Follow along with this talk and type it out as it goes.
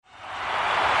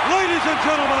ladies and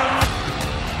gentlemen.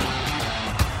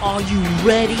 Are you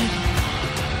ready?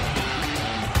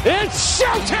 It's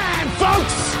showtime,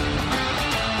 folks!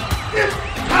 It's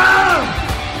time!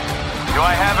 Do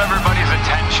I have everybody's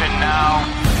attention now?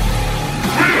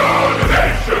 We are the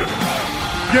nation!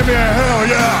 Give me a hell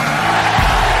yeah!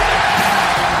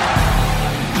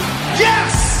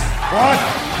 Yes! What?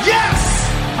 Yes!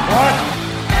 What?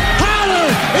 Holler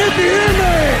if you hear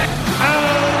me!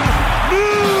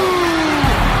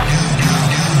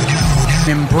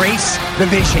 Embrace the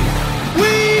vision.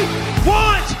 We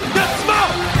want the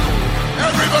smoke!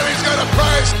 Everybody's got a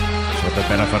price! For the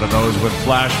benefit of those with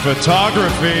flash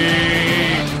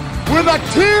photography. With a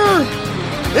tear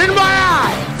in my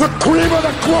eye! The cream of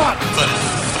the crop!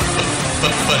 For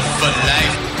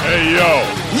life. Hey, yo!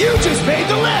 You just made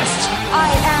the list!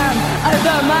 I am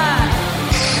the man.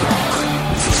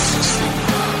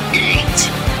 Eat,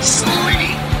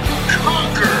 sleep,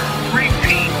 conquer,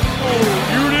 repeat. Oh,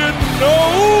 you didn't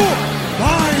know?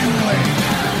 Finally!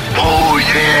 Oh,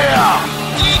 yeah!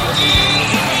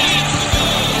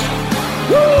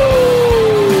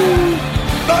 Woo!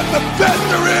 Not the best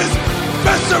there is,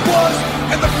 best there was,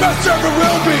 and the best there ever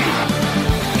will be!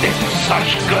 This is such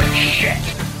good shit.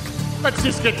 Let's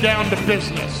just get down to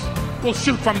business. We'll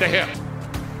shoot from the hip.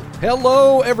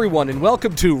 Hello, everyone, and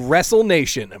welcome to Wrestle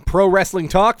Nation, pro wrestling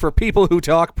talk for people who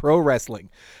talk pro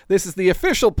wrestling. This is the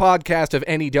official podcast of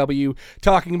NEW,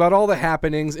 talking about all the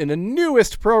happenings in the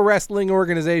newest pro wrestling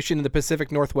organization in the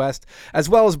Pacific Northwest, as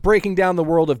well as breaking down the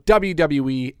world of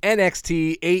WWE,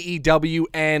 NXT, AEW,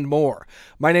 and more.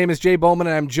 My name is Jay Bowman,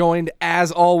 and I'm joined,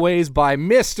 as always, by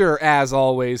Mr. As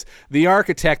Always, the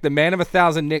architect, the man of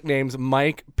 1,000 nicknames,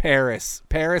 Mike Paris.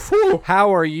 Paris,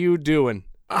 how are you doing?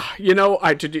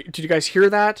 Did you guys hear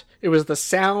that? It was the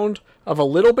sound of a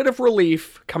little bit of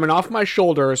relief coming off my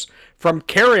shoulders from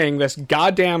carrying this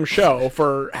goddamn show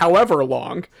for however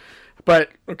long. But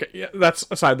okay, yeah, that's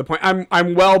aside the point.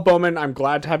 I'm well, Bowman. I'm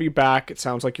glad to have you back. It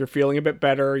sounds like you're feeling a bit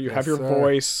better. You have your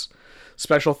voice.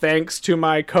 Special thanks to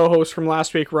my co-host from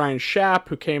last week, Ryan Schapp,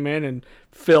 who came in and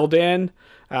filled in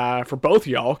for both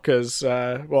y'all, because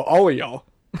all of y'all.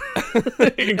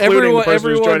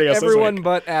 Everyone,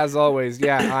 but as always,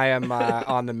 yeah, I am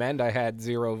on the mend. I had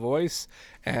zero voice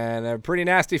and a pretty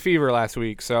nasty fever last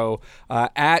week. So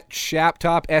at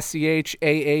Shaptop,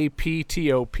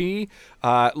 SCHAAPTOP,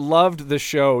 loved the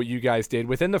show you guys did.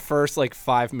 Within the first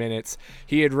 5 minutes,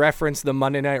 he had referenced the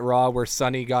Monday Night Raw where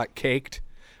Sunny got caked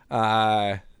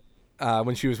when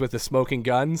she was with the Smoking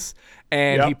Guns,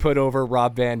 and he put over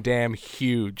Rob Van Dam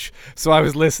huge. So I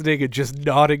was listening and just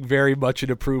nodding very much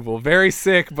in approval. Very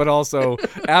sick, but also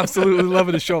absolutely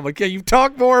loving the show. I'm like, yeah, you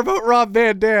talk more about Rob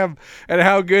Van Dam and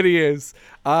how good he is.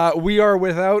 We are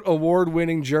without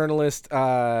award-winning journalist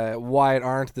Wyatt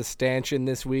Arndt, the stanchion,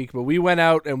 this week, but we went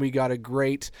out and we got a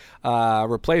great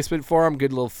replacement for him.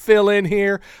 Good little fill-in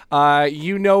here.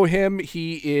 You know him.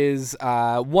 He is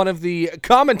one of the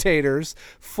commentators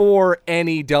for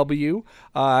NEW.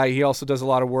 He also does a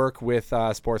lot of work with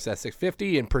Sports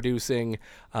S650 and producing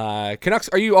Canucks.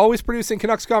 Are you always producing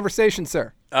Canucks Conversation,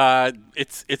 sir?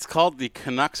 It's called the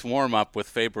Canucks Warm-Up with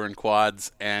Faber and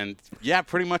Quads, and yeah,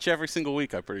 pretty much every single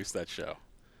week I produce that show.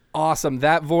 Awesome.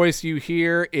 That voice you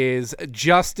hear is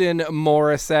Justin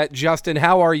Morissette. Justin,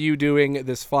 how are you doing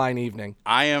this fine evening?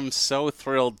 I am so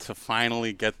thrilled to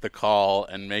finally get the call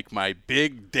and make my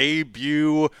big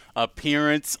debut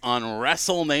appearance on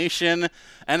Wrestle Nation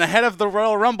and ahead of the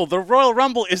Royal Rumble. The Royal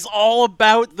Rumble is all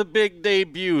about the big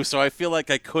debut, so I feel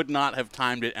like I could not have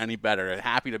timed it any better.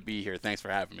 Happy to be here. Thanks for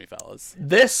having me, fellas.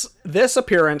 This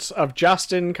appearance of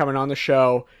Justin coming on the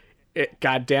show,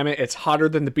 God damn it, it's hotter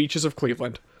than the beaches of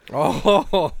Cleveland.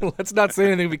 Oh, let's not say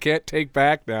anything we can't take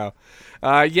back now.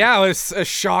 It was a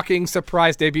shocking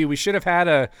surprise debut. We should have had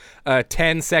a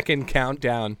 10-second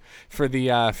countdown for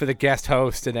the guest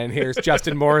host, and then here's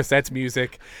Justin Morissette's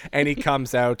music, and he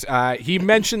comes out. He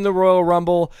mentioned the Royal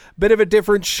Rumble. Bit of a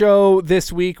different show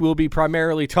this week. We'll be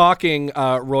primarily talking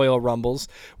Royal Rumbles.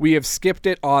 We have skipped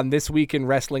it on This Week in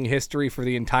Wrestling History for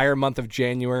the entire month of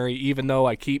January, even though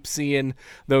I keep seeing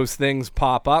those things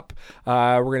pop up.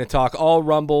 We're going to talk all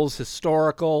Rumbles,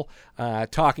 historical,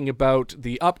 talking about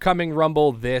the upcoming Rumble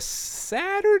this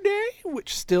Saturday,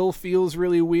 which still feels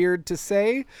really weird to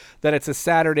say that it's a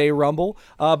Saturday Rumble.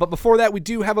 But before that, we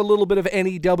do have a little bit of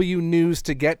NEW news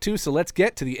to get to, so let's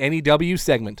get to the NEW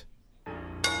segment.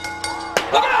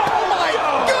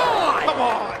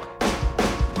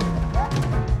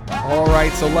 All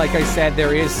right, so like I said,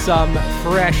 there is some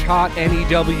fresh, hot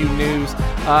NEW news.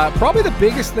 Probably the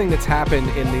biggest thing that's happened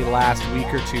in the last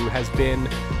week or two has been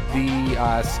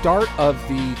the start of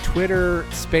the Twitter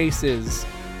Spaces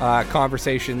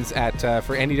conversations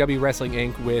for NEW Wrestling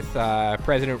Inc. with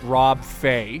President Rob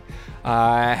Fay.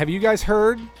 Have you guys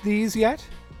heard these yet?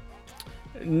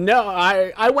 No,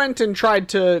 I went and tried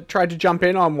to jump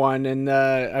in on one, and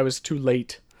I was too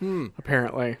late.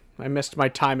 Apparently, I missed my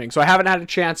timing, so I haven't had a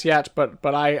chance yet. But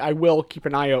I will keep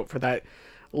an eye out for that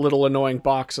little annoying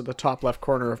box at the top left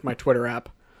corner of my Twitter app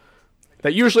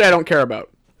that usually I don't care about,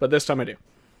 but this time I do.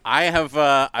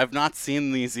 I've not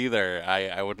seen these either.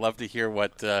 I would love to hear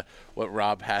what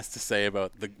Rob has to say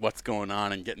about what's going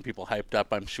on and getting people hyped up.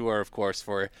 I'm sure, of course,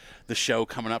 for the show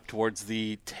coming up towards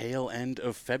the tail end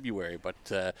of February.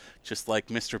 But just like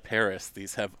Mr. Paris,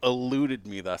 these have eluded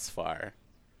me thus far.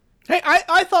 Hey,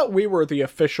 I thought we were the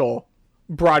official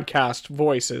broadcast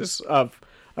voices of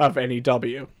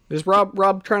NEW. Is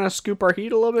Rob trying to scoop our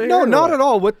heat a little bit? No, not at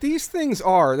all. What these things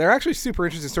are, they're actually super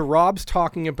interesting. So Rob's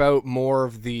talking about more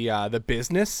of the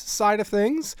business side of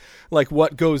things, like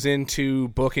what goes into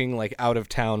booking like out of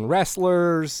town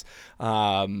wrestlers.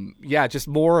 Just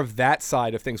more of that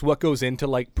side of things. What goes into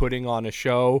like putting on a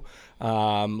show,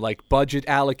 like budget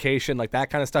allocation, like that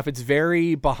kind of stuff. It's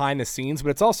very behind the scenes,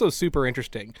 but it's also super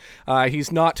interesting.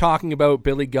 He's not talking about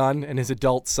Billy Gunn and his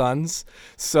adult sons,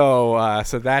 so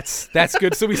that's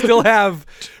good. So we still have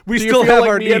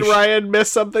our me niche. And Ryan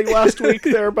missed something last week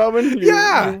there, Bowman?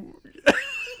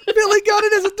 Billy Gunn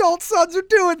and his adult sons are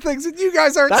doing things, and you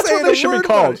guys aren't That's saying what they should be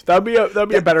called. That'd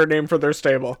be a better name for their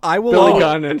stable. Billy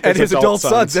Gunn and his adult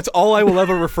sons. That's all I will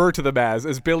ever refer to them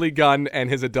as Billy Gunn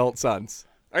and his adult sons.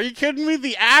 Are you kidding me?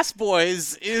 The Ass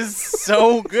Boys is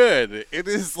so good. It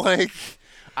is like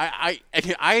I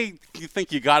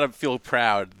think you gotta feel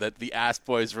proud that the Ass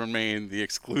Boys remain the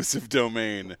exclusive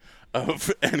domain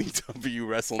of NEW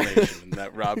Wrestle Nation, and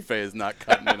that Rob Fay is not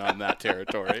cutting in on that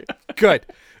territory.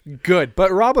 Good.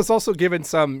 But Rob was also given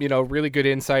some, really good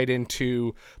insight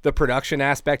into the production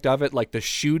aspect of it, like the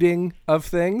shooting of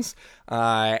things,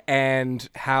 and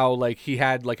how like he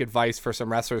had like advice for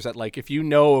some wrestlers that like if you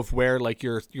know of where like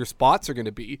your spots are going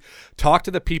to be, talk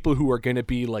to the people who are going to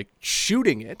be like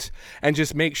shooting it, and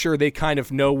just make sure they kind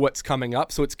of know what's coming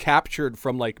up, so it's captured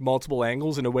from like multiple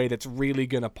angles in a way that's really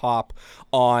going to pop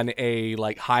on a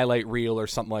like highlight reel or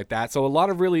something like that. So a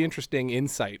lot of really interesting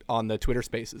insight on the Twitter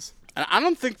Spaces. And I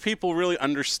don't think people really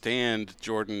understand,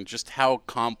 Jordan, just how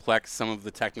complex some of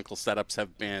the technical setups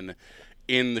have been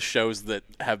in the shows that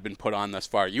have been put on thus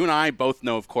far. You and I both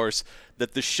know, of course,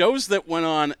 that the shows that went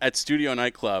on at Studio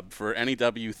Nightclub for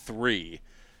NEW 3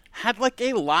 had like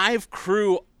a live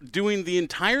crew doing the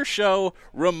entire show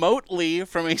remotely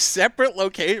from a separate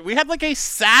location. We had like a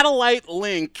satellite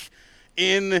link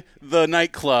in the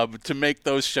nightclub to make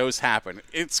those shows happen.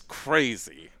 It's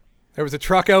crazy. There was a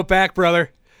truck out back,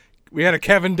 brother. We had a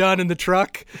Kevin Dunn in the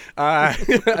truck. No,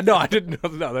 I didn't know.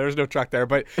 No, there was no truck there.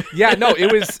 But yeah, no,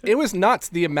 it was nuts,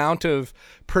 the amount of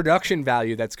production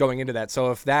value that's going into that.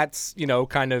 So if that's,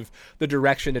 kind of the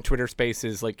direction that Twitter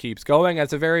Spaces like keeps going,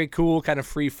 that's a very cool kind of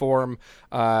free form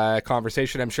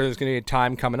conversation. I'm sure there's going to be a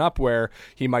time coming up where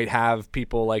he might have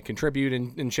people like contribute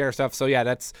and share stuff. So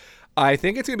yeah, I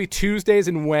think it's going to be Tuesdays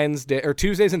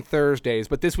and Thursdays,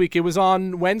 but this week it was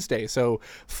on Wednesday. So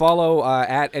follow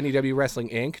at NEW Wrestling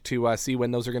Inc. to see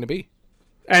when those are going to be.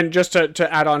 And just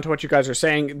to add on to what you guys are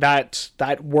saying, that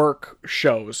work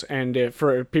shows. And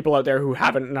for people out there who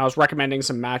haven't, and I was recommending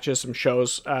some matches, some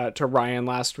shows to Ryan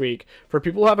last week. For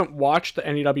people who haven't watched the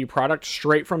NEW product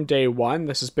straight from day one,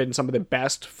 this has been some of the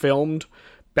best filmed,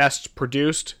 best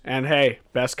produced, and hey,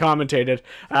 best commentated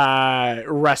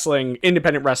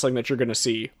independent wrestling that you're going to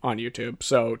see on YouTube.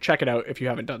 So check it out if you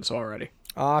haven't done so already.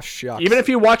 Ah, shucks. Even if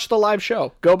you watch the live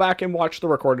show, go back and watch the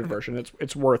recorded version.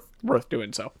 It's worth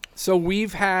doing so. So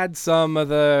we've had some of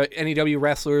the NEW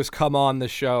wrestlers come on the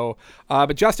show.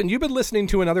 But Justin, you've been listening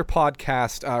to another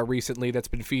podcast recently that's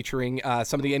been featuring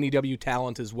some of the NEW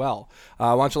talent as well.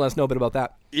 Why don't you let us know a bit about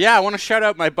that? Yeah, I want to shout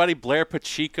out my buddy Blair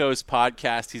Pacheco's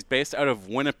podcast. He's based out of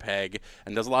Winnipeg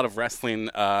and does a lot of wrestling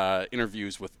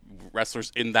interviews with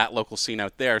wrestlers in that local scene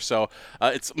out there. So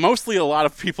it's mostly a lot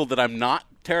of people that I'm not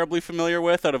terribly familiar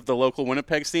with out of the local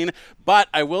Winnipeg scene, but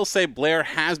I will say Blair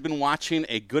has been watching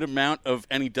a good amount of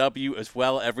NEW as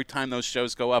well. Every time those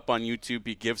shows go up on YouTube,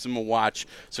 he gives them a watch.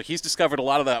 So he's discovered a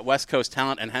lot of that West Coast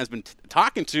talent and has been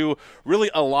talking to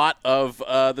really a lot of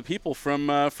the people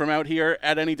from out here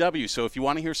at NEW. So if you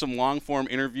want to hear some long-form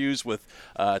interviews with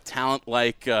talent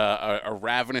like a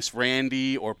Ravenous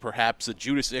Randy or perhaps a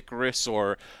Judas Icarus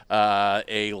or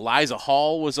a Liza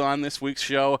Hall was on this week's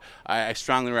show, I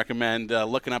strongly recommend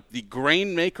looking up the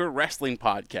Grainmaker Wrestling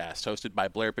Podcast, hosted by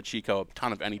Blair Pacheco. A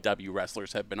ton of NEW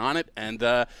wrestlers have been on it and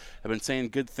have been saying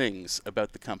good things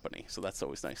about the company, so that's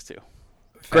always nice too.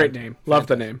 Great name. Love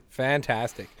the name.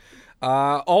 Fantastic.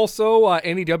 Also,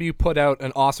 NEW put out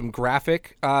an awesome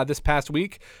graphic this past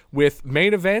week with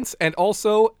main events and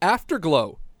also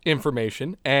Afterglow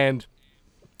information and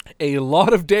a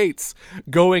lot of dates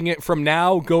going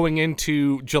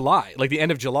into July, like the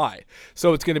end of July.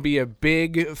 So it's going to be a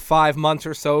big 5 months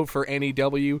or so for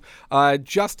NEW.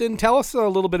 Justin, tell us a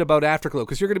little bit about Afterglow,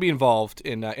 because you're going to be involved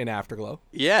in Afterglow.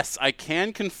 Yes, I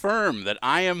can confirm that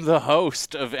I am the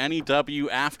host of NEW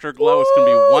Afterglow. Woo! It's going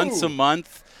to be once a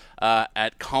month.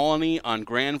 At Colony on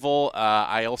Granville.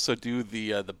 I also do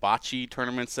the bocce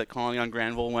tournaments at Colony on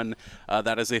Granville when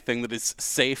that is a thing that is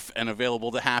safe and available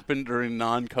to happen during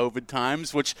non-COVID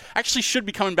times, which actually should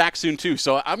be coming back soon too.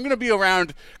 So I'm going to be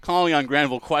around Colony on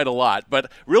Granville quite a lot,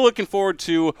 but really looking forward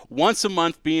to once a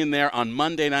month being there on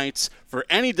Monday nights for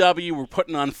NEW. We're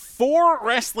putting on 4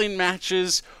 wrestling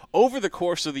matches over the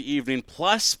course of the evening,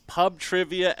 plus pub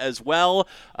trivia as well.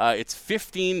 It's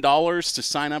 $15 to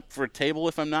sign up for a table,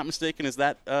 if I'm not mistaken. Is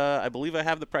that, I believe I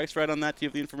have the price right on that. Do you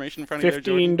have the information in front of you there,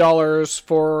 Jordan? $15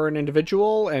 for an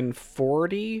individual and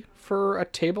 $40 for a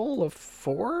table of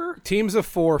 4? Teams of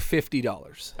 4,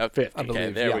 $50. Oh, 50. I believe.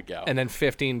 Okay, there we go. And then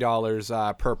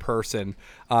 $15 per person.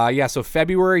 So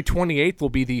February 28th will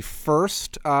be the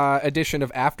first edition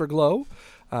of Afterglow.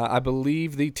 I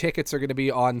believe the tickets are going to be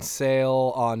on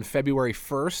sale on February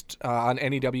 1st on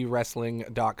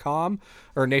NEWWrestling.com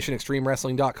or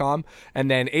NationExtremeWrestling.com.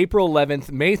 And then April 11th,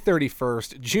 May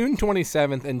 31st, June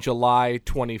 27th, and July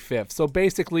 25th. So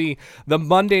basically the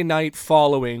Monday night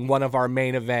following one of our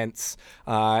main events.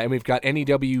 And we've got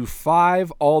NEW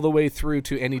 5 all the way through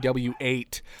to NEW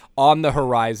 8 on the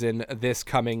horizon this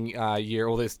coming year,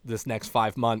 or this next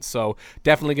 5 months. So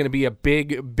definitely going to be a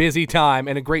big, busy time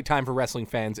and a great time for wrestling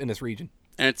fans in this region.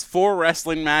 And it's 4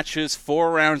 wrestling matches,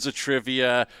 4 rounds of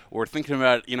trivia. We're thinking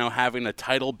about, having a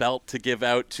title belt to give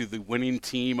out to the winning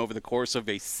team over the course of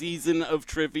a season of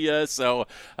trivia. So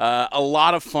a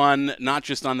lot of fun, not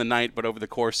just on the night, but over the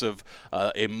course of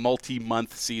a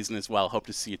multi-month season as well. Hope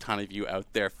to see a ton of you out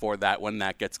there for that when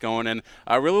that gets going. And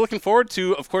really looking forward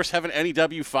to, of course, having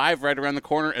NEW 5 right around the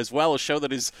corner as well, a show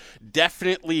that is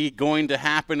definitely going to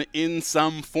happen in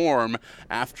some form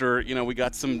after, we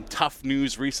got some tough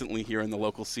news recently here in the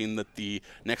local scene that the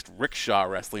next Rickshaw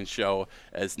Wrestling show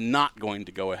is not going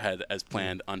to go ahead as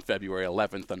planned on February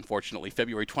 11th, unfortunately.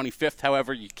 February 25th,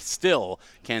 however, you still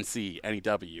can see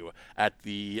NEW at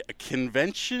the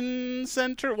Convention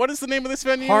Center. What is the name of this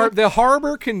venue? The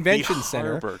Harbor Convention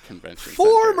Center. Harbor Convention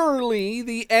Formerly Center.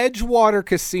 The Edgewater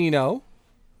Casino.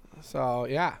 So,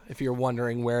 yeah, if you're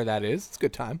wondering where that is, it's a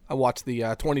good time. I watched the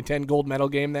 2010 gold medal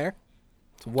game there.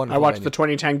 I watched the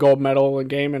 2010 gold medal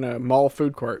game in a mall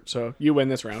food court, so you win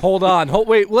this round. Hold on.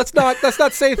 Wait, let's not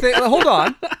say things. Hold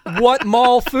on. What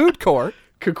mall food court?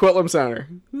 Coquitlam Center.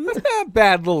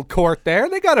 Bad little court there.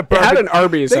 They got a Bourbon. They had an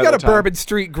Arby's. They got a Bourbon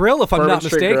Street Grill, if I'm not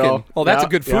mistaken. Grill. Oh, that's a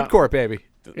good food court, baby.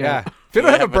 Yeah. If they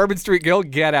don't have a Bourbon Street Grill,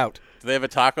 get out. Do they have a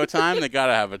taco time? They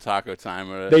gotta have a taco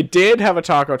time. They did have a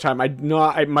taco time. I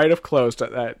might have closed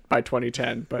at that by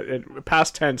 2010, but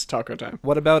past tense taco time.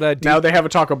 What about now they have a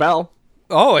Taco Bell.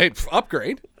 Oh, hey,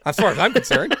 upgrade, as far as I'm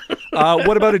concerned.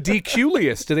 What about a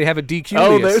DQlius? Do they have a DQlius?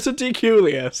 Oh, there's a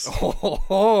DQlius. Oh,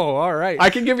 all right. I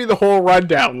can give you the whole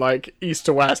rundown, like east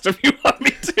to west, if you want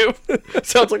me to.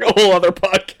 Sounds like a whole other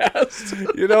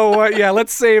podcast. You know what? Yeah,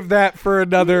 let's save that for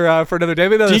another day.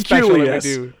 Maybe another special we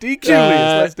do.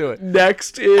 DQlius, let's do it.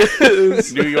 Next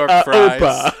is New York fries.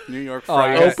 Opa. New York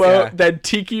fries. Opa, then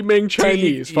Tiki Ming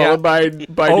Chinese, followed by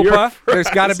Opa. New York fries. There's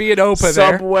got to be an Opa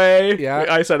there. Subway. Yeah,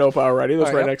 I said Opa already.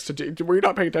 That's right next to. Were you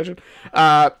not paying attention?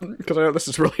 Because I know this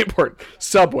is really important.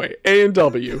 Subway,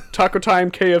 A&W, Taco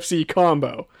Time KFC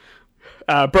combo,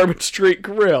 Bourbon Street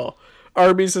Grill.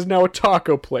 Arby's is now a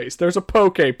taco place. There's a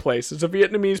poke place. There's a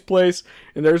Vietnamese place,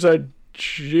 and there's a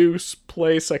juice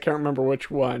place. I can't remember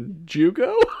which one.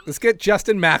 Jugo? Let's get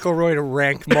Justin McElroy to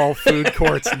rank mall food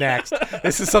courts next.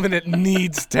 This is something that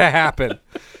needs to happen.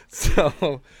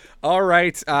 So, all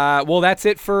right. Well, that's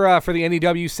it for the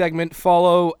NEW segment.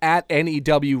 Follow at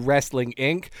NEW Wrestling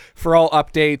Inc. for all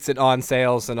updates and on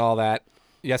sales and all that.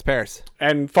 Yes, Paris.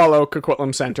 And follow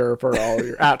Coquitlam Center for all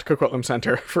your at Coquitlam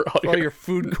Center for all your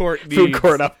food court needs. Food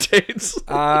court updates.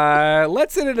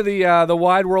 Let's get into the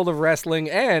wide world of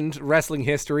wrestling and wrestling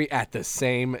history at the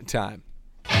same time.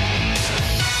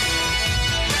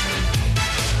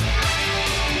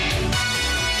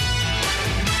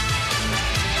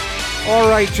 All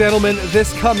right, gentlemen,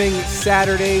 this coming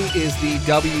Saturday is the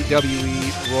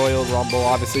WWE Royal Rumble,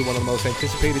 obviously one of the most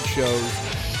anticipated shows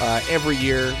every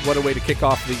year. What a way to kick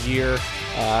off the year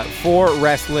for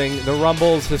wrestling. The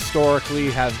Rumbles historically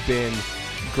have been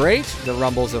great. The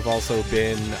Rumbles have also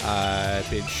been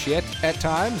shit at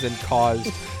times and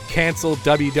caused canceled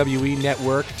WWE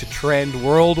Network to trend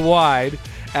worldwide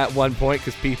at one point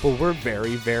because people were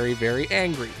very, very, very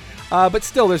angry. But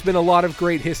still, there's been a lot of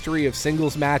great history of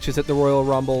singles matches at the Royal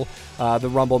Rumble, the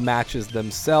Rumble matches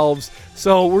themselves.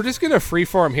 So we're just going to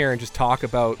freeform here and just talk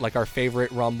about like our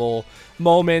favorite Rumble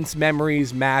moments,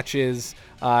 memories, matches.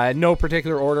 No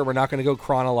particular order. We're not going to go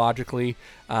chronologically.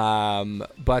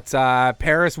 But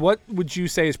Paris, what would you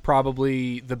say is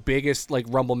probably the biggest like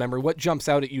Rumble memory? What jumps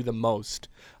out at you the most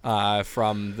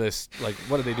from this? Like,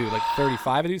 what do they do? Like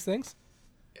 35 of these things?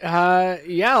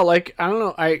 Yeah, like I don't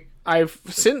know. I've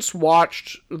since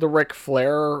watched the Ric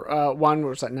Flair one. What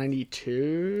was that,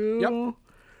 92? Yep.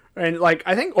 And like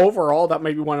I think overall that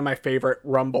might be one of my favorite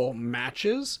Rumble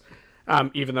matches.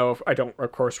 Even though I don't,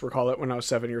 of course, recall it when I was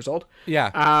 7 years old.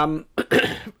 Yeah.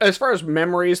 As far as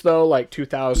memories, though, like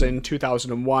 2000,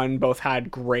 2001, both had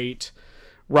great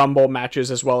Rumble matches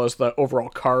as well as the overall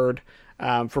card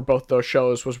for both those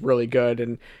shows was really good.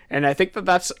 And I think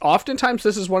that's oftentimes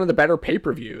this is one of the better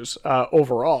pay-per-views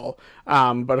overall.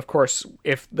 But of course,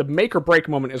 if the make or break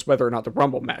moment is whether or not the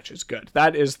Rumble match is good,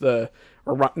 that is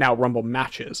now Rumble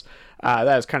matches.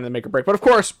 That is kind of the make or break. But of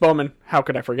course, Bowman, how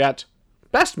could I forget?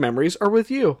 Best memories are with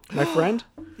you, my friend.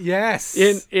 Yes.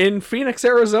 In Phoenix,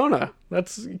 Arizona.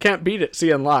 You can't beat it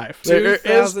seeing live.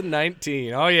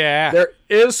 2019. Oh yeah. There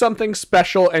is something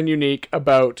special and unique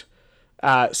about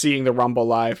seeing the Rumble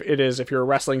live. It is, if you're a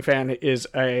wrestling fan, it is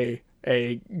a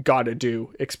gotta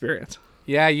do experience.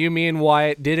 Yeah, you, me, and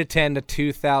Wyatt did attend a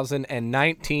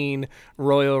 2019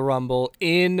 Royal Rumble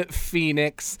in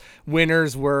Phoenix.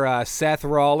 Winners were Seth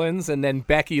Rollins and then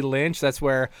Becky Lynch. That's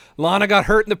where Lana got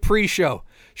hurt in the pre-show.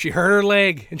 She hurt her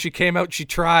leg, and she came out, she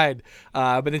tried.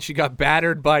 But then she got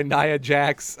battered by Nia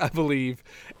Jax, I believe.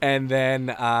 And then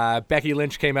Becky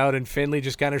Lynch came out, and Finlay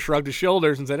just kind of shrugged his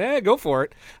shoulders and said, go for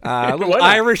it. A little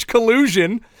Irish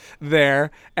collusion there.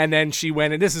 And then she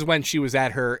went, and this is when she was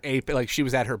at her she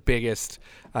was at her biggest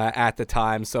at the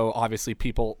time. So obviously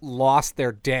people lost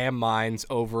their damn minds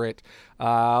over it.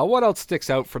 What else sticks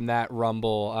out from that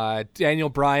Rumble? Daniel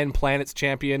Bryan, Planet's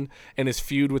champion, and his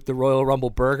feud with the Royal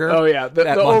Rumble Burger. Oh yeah, the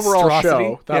overall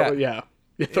show. Yeah.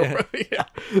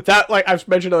 That, like I've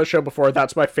mentioned on the show before,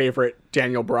 that's my favorite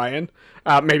Daniel Bryan.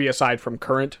 Maybe aside from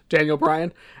current Daniel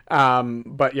Bryan.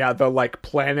 But yeah, the like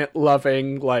planet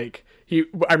loving, like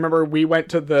I remember we went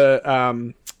to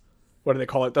the what do they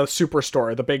call it? The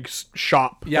Superstore, the big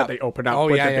shop that they open up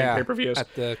with the big pay-per-views.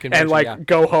 At the convention, and like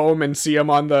go home and see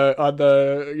him on one of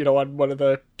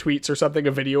the tweets or something,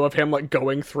 a video of him like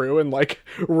going through and like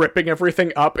ripping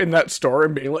everything up in that store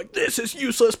and being like, "This is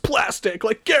useless plastic.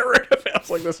 Like, get rid of it." I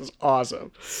was like, "This is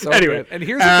awesome." So anyway, good. And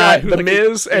here's a guy who the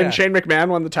Miz and Shane McMahon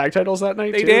won the tag titles that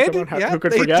night. They too. did. Who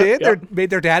could they forget? did. Yep. They made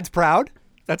their dads proud.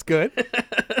 That's good.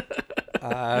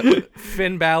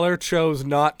 Finn Balor chose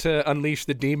not to unleash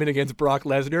the demon against Brock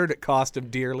Lesnar, and it cost him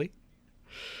dearly.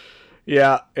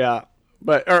 Yeah.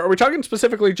 But are we talking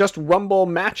specifically just Rumble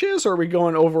matches, or are we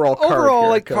going overall card overall here?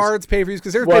 Like cards, pay-per-views?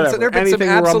 Because there have been some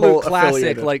absolute Rumble classic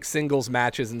affiliated. like singles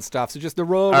matches and stuff. So just the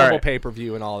Royal Rumble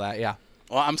pay-per-view and all that. Yeah.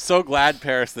 Well, I'm so glad,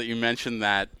 Paris, that you mentioned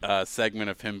that segment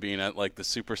of him being at like the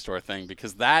Superstore thing,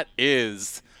 because that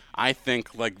is, I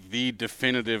think, like the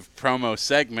definitive promo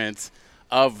segment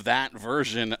of that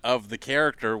version of the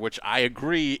character, which I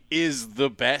agree is the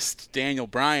best Daniel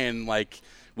Bryan, like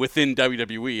within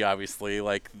WWE, obviously,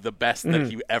 like the best that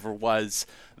he ever was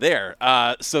there.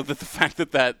 So that the fact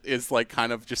that is like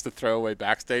kind of just a throwaway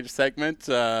backstage segment,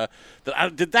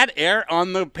 did that air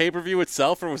on the pay-per-view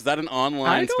itself, or was that an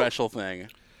online special thing?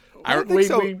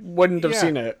 We wouldn't have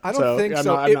seen it. I don't think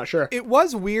so. I'm not sure. It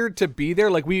was weird to be there.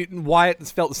 Like Wyatt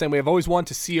felt the same way. I've always wanted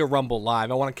to see a Rumble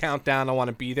live. I want to count down. I want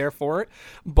to be there for it.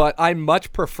 But I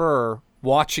much prefer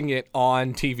watching it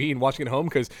on TV and watching it at home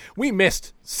because we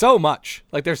missed so much.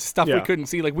 Like there's stuff we couldn't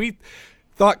see. Like we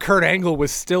thought Kurt Angle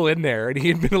was still in there and he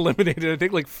had been eliminated, I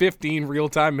think, like 15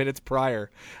 real-time minutes prior.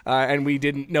 And we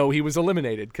didn't know he was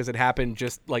eliminated because it happened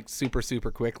just like super, super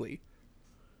quickly.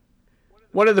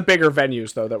 One of the bigger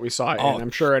venues, though, that we saw it in. I'm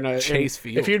sure Chase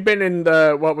Field. If you'd been in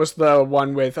what was the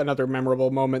one with another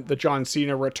memorable moment, the John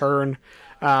Cena return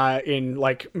in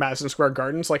like Madison Square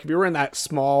Gardens, like if you were in that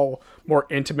small, more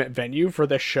intimate venue for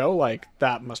this show, like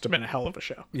that must have been a hell of a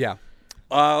show. Yeah.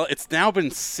 It's now been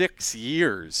 6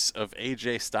 years of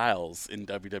AJ Styles in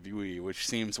WWE, which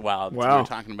seems wild. Wow. We're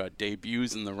talking about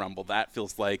debuts in the Rumble. That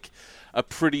feels like a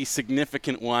pretty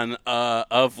significant one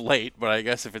of late, but I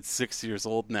guess if it's 6 years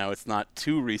old now, it's not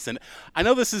too recent. I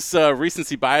know this is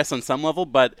recency bias on some level,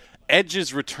 but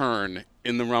Edge's return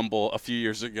in the Rumble a few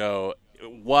years ago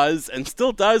was and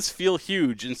still does feel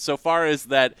huge insofar as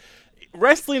that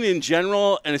wrestling in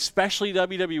general, and especially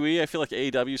WWE, I feel like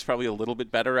AEW is probably a little bit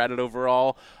better at it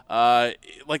overall.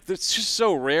 It's just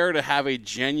so rare to have a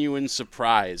genuine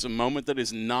surprise, a moment that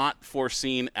is not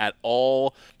foreseen at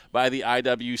all by the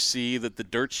IWC, that the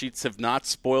dirt sheets have not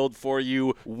spoiled for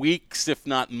you weeks, if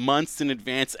not months in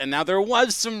advance. And now there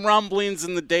was some rumblings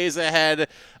in the days ahead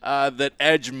that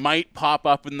Edge might pop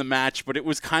up in the match, but it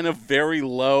was kind of very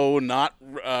low, not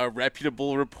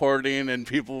reputable reporting, and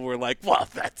people were like, well,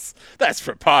 that's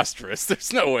preposterous.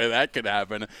 There's no way that could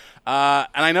happen. And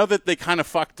I know that they kind of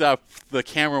fucked up the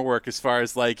camera work as far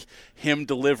as like him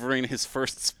delivering his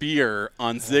first spear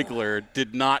on Ziggler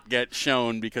did not get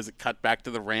shown because it cut back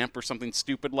to the ramp or something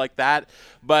stupid like that.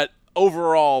 But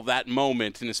overall, that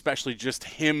moment, and especially just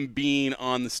him being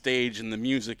on the stage and the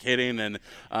music hitting and,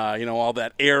 all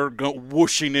that air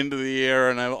whooshing into the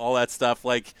air and all that stuff,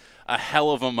 like a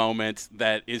hell of a moment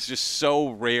that is just so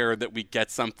rare that we get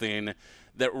something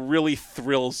that really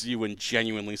thrills you and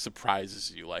genuinely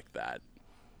surprises you like that.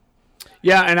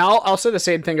 Yeah, and I'll say the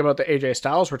same thing about the AJ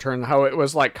Styles return, how it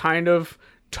was like kind of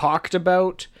talked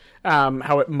about,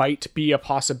 how it might be a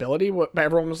possibility. But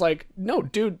everyone was like, no,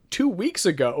 dude, 2 weeks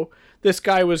ago, this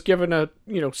guy was given a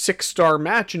 6-star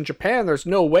match in Japan. There's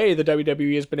no way the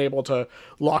WWE has been able to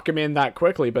lock him in that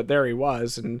quickly, but there he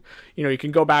was. And, you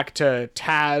can go back to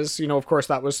Taz, of course,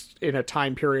 that was in a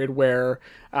time period where,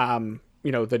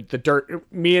 the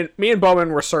dirt. Me and Bowman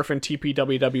were surfing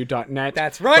tpww.net.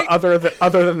 That's right. But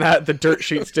other than that, the dirt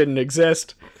sheets didn't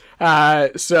exist.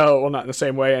 Not in the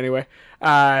same way anyway.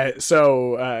 Those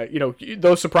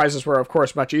surprises were, of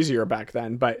course, much easier back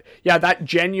then. But yeah, that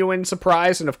genuine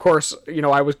surprise. And of course,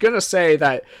 I was going to say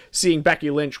that seeing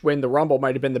Becky Lynch win the Rumble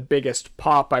might have been the biggest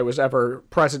pop I was ever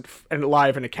present and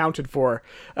live and accounted for.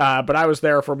 But I was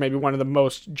there for maybe one of the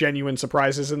most genuine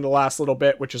surprises in the last little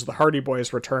bit, which is the Hardy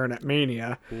Boys return at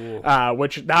Mania,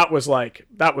 which that was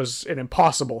an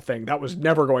impossible thing. That was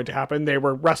never going to happen. They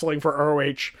were wrestling for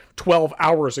ROH 12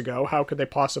 hours ago. How could they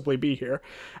possibly be here?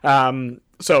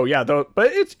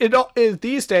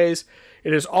 These days,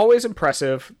 it is always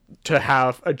impressive to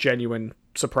have a genuine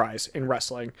surprise in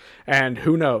wrestling. And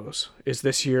who knows? Is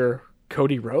this year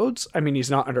Cody Rhodes? I mean,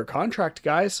 he's not under contract,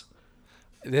 guys.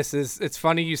 It's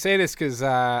funny you say this because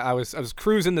I was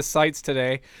cruising the sites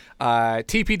today.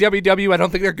 TPWW, I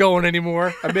don't think they're going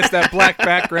anymore. I missed that black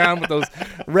background with those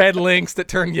red links that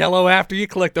turn yellow after you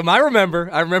click them. I remember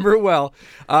it well.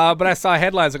 But I saw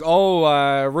headlines like,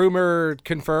 rumor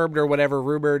confirmed or whatever,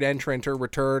 rumored entrant or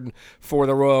return for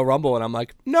the Royal Rumble. And I'm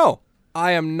like, no,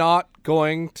 I am not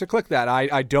going to click that.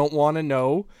 I don't want to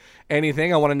know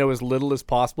anything. I want to know as little as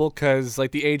possible because,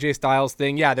 like the AJ Styles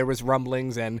thing, yeah, there was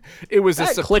rumblings and it was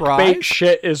that a surprise. Clickbait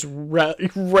shit is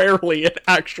rarely an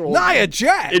actual Nia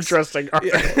Jax. Interesting.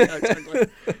 Exactly.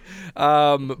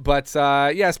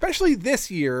 Especially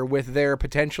this year with there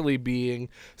potentially being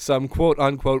some quote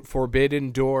unquote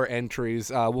forbidden door entries.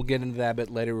 We'll get into that a bit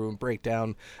later when we break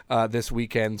down this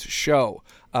weekend's show.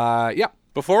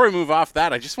 Before we move off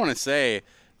that, I just want to say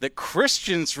that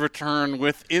Christian's return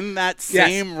within that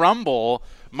same Rumble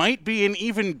might be an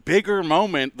even bigger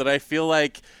moment that I feel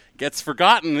like gets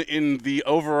forgotten in the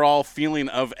overall feeling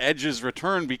of Edge's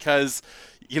return because,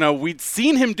 we'd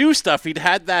seen him do stuff. He'd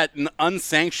had that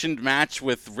unsanctioned match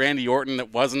with Randy Orton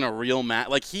that wasn't a real match.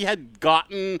 Like, he had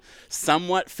gotten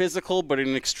somewhat physical, but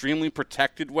in extremely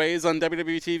protected ways on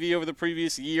WWE TV over the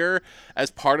previous year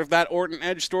as part of that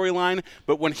Orton-Edge storyline.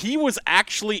 But when he was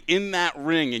actually in that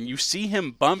ring and you see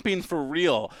him bumping for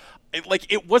real,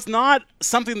 it was not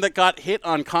something that got hit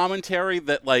on commentary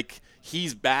that,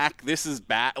 he's back, this is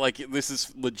back, this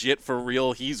is legit for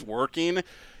real, he's working.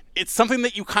 It's something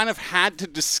that you kind of had to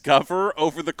discover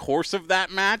over the course of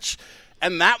that match,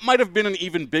 and that might have been an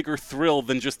even bigger thrill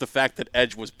than just the fact that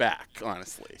Edge was back,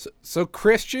 honestly. So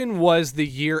Christian was the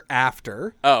year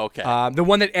after. Oh, okay. The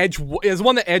one that Edge is the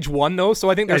one that Edge won, though. So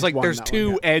I think there's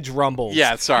two Edge Rumbles.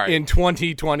 Yeah, sorry. In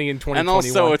 2020 and 2021. And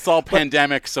also, it's all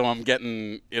pandemic, so I'm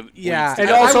getting it. Yeah,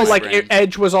 and also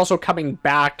Edge was also coming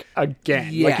back again.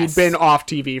 Yes. He'd been off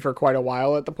TV for quite a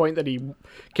while at the point that he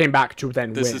came back to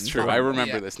then win. This is true. I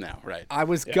remember this now. Right. I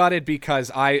was gutted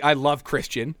because I love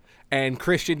Christian. And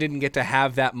Christian didn't get to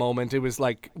have that moment. It was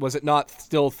was it not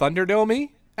still Thunderdome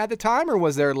at the time, or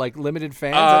was there limited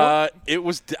fans? It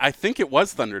was. I think it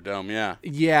was Thunderdome. Yeah.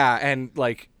 Yeah, and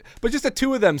But just the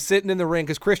two of them sitting in the ring,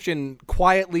 because Christian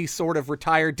quietly sort of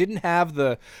retired, didn't have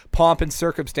the pomp and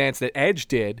circumstance that Edge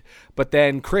did, but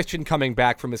then Christian coming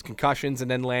back from his concussions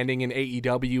and then landing in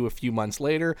AEW a few months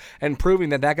later and proving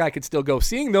that that guy could still go.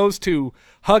 Seeing those two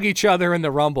hug each other in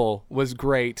the Rumble was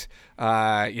great.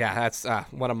 That's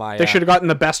one of my... They should have gotten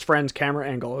the best friends camera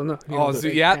angle. The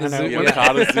Zoom.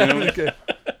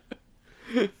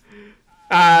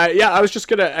 I was just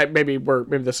gonna maybe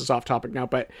this is off topic now,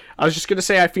 but I was just gonna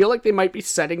say I feel like they might be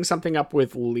setting something up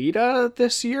with Lita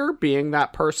this year, being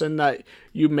that person that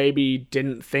you maybe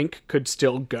didn't think could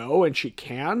still go, and she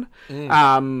can.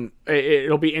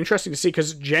 It'll be interesting to see,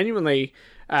 because genuinely,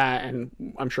 and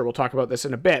I'm sure we'll talk about this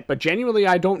in a bit, but genuinely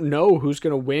I don't know who's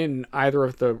gonna win either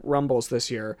of the Rumbles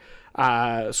this year.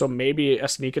 So maybe a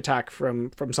sneak attack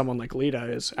from someone like Lita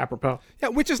is apropos. Yeah,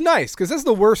 which is nice, because this is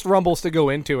the worst Rumbles to go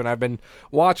into, and I've been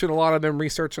watching a lot of them,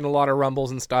 researching a lot of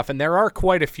Rumbles and stuff, and there are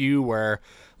quite a few where,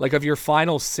 like, of your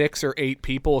final 6 or 8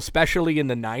 people, especially in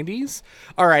the 90s,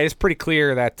 all right, it's pretty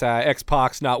clear that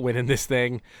X-Pac's not winning this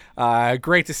thing.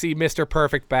 Great to see Mr.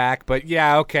 Perfect back, but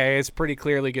yeah, okay, it's pretty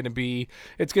clearly going to be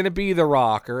The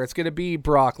Rock, or it's going to be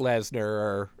Brock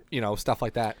Lesnar, or, stuff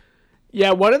like that.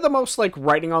 Yeah, one of the most,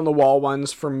 writing on the wall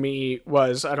ones for me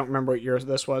was, I don't remember what year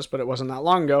this was, but it wasn't that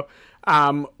long ago,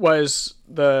 was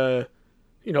the,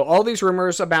 all these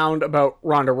rumors abound about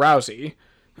Ronda Rousey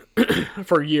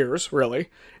for years, really.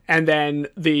 And then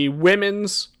the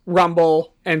women's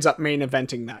Rumble ends up main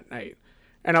eventing that night.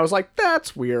 And I was like,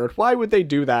 that's weird. Why would they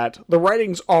do that? The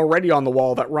writing's already on the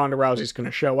wall that Ronda Rousey's going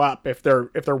to show up if they're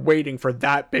waiting for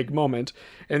that big moment.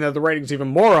 And then the writing's even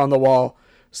more on the wall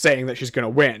saying that she's going to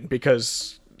win,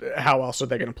 because how else are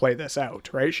they going to play this out,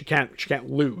 right? She can't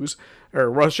lose. Or,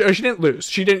 well, she didn't lose.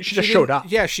 She just showed up.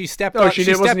 Yeah, she stepped on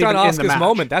Asuka's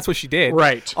moment. That's what she did.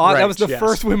 Right. That was the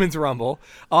first Women's Rumble.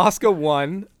 Asuka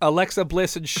won. Alexa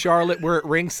Bliss and Charlotte were at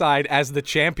ringside as the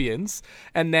champions.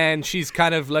 And then she's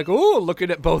kind of like, oh, looking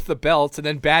at both the belts. And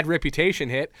then Bad Reputation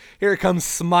hit. Here comes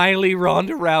smiley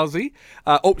Ronda Rousey.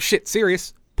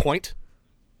 Serious. Point.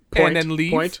 And then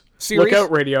leave. Point. Serious. Look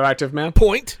out, radioactive man.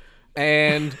 Point.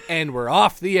 And we're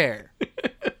off the air.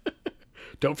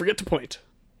 Don't forget to point.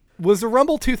 Was the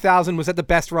Rumble 2000, was that the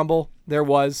best Rumble there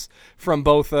was from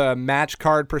both a match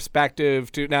card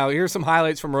perspective to... Now, here's some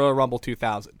highlights from Royal Rumble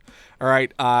 2000. All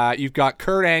right, you've got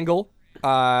Kurt Angle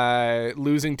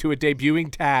losing to a debuting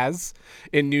Taz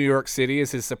in New York City as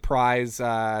his surprise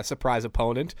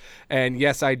opponent. And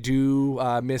yes, I do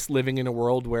miss living in a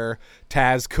world where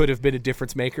Taz could have been a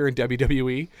difference maker in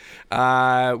WWE.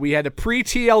 We had a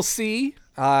pre-TLC...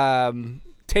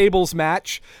 tables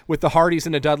match with the Hardys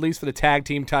and the Dudleys for the tag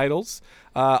team titles.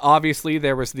 Obviously,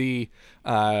 there was the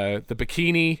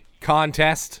bikini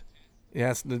contest.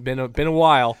 Yes, it's been a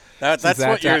while. That's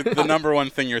what the number one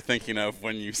thing you're thinking of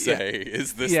when you say,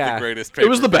 "Is this the greatest?" It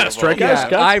was the best, right,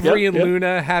 guys? Yeah. Ivory and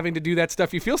Luna having to do that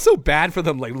stuff. You feel so bad for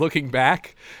them, looking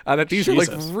back, that these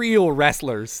are real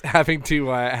wrestlers having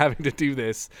to do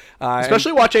this.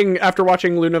 Especially after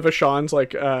watching Luna Vachon's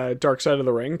Dark Side of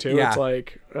the Ring too. Yeah. It's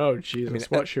like, oh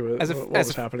Jesus, what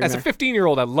was happening? As a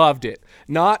 15-year-old, I loved it.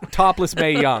 Not topless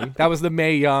Mae Young. That was the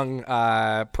Mae Young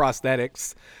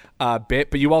prosthetics. Bit,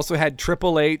 but you also had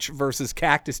Triple H versus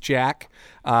Cactus Jack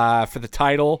for the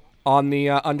title on the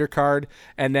undercard,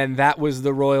 and then that was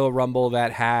the Royal Rumble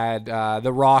that had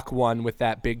The Rock won with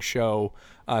that Big Show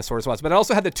sort of spots. But it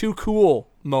also had the Too Cool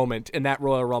moment in that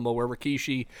Royal Rumble where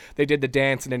Rikishi, they did the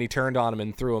dance and then he turned on him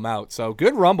and threw him out. So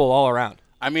good Rumble all around.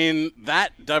 I mean,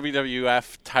 that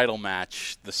WWF title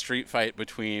match, the street fight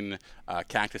between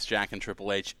Cactus Jack and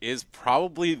Triple H, is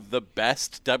probably the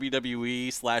best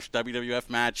WWE/WWF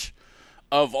match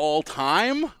of all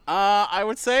time, I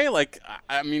would say.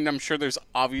 I'm sure there's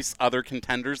obvious other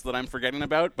contenders that I'm forgetting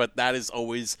about, but that is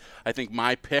always, I think,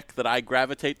 my pick that I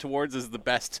gravitate towards is the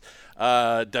best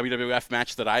WWF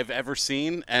match that I've ever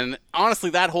seen. And honestly,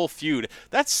 that whole feud,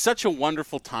 that's such a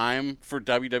wonderful time for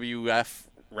WWF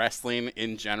wrestling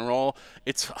in general.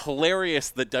 It's hilarious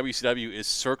that WCW is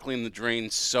circling the drain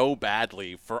so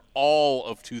badly for all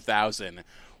of 2000,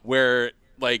 where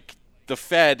the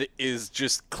Fed is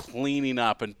just cleaning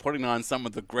up and putting on some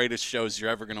of the greatest shows you're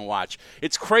ever going to watch.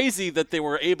 It's crazy that they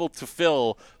were able to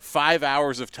fill 5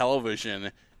 hours of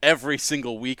television every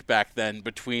single week back then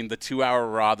between the 2-hour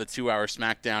Raw, the 2-hour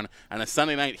SmackDown, and a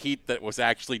Sunday Night Heat that was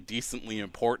actually decently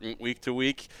important week to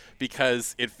week,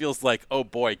 because it feels like, oh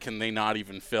boy, can they not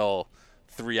even fill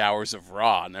 3 hours of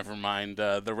Raw, never mind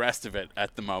the rest of it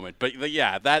at the moment. But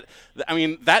yeah,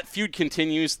 that feud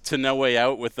continues to No Way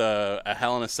Out with a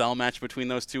Hell in a Cell match between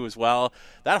those two as well.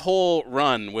 That whole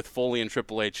run with Foley and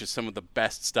Triple H is some of the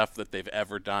best stuff that they've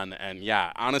ever done. And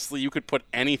yeah, honestly, you could put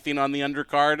anything on the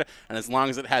undercard, and as long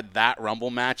as it had that Rumble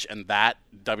match and that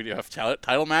WWF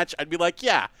title match, I'd be like,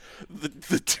 yeah,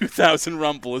 the 2000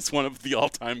 Rumble is one of the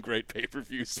all-time great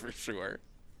pay-per-views for sure.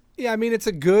 Yeah, I mean, it's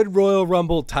a good Royal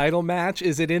Rumble title match.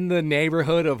 Is it in the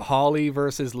neighborhood of Holly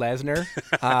versus Lesnar?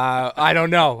 I don't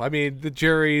know. I mean, the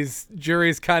jury's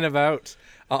kind of out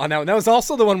on that one. That was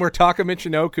also the one where Taka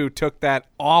Michinoku took that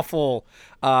awful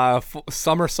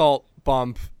somersault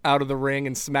bump out of the ring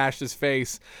and smashed his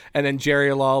face, and then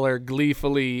Jerry Lawler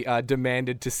gleefully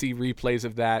demanded to see replays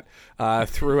of that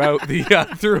throughout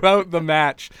the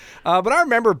match. But I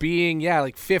remember being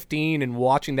like 15 and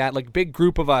watching that, like big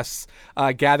group of us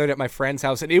gathered at my friend's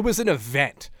house, and it was an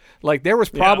event. Like there was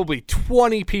probably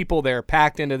 20 people there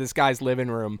packed into this guy's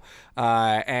living room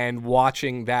and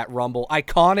watching that Rumble.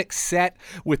 Iconic set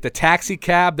with the taxi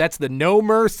cab. That's the No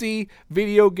Mercy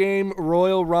video game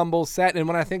Royal Rumble set. And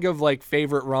when I think of like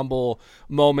favorite Rumble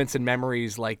moments and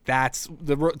memories, like that's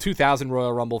the 2000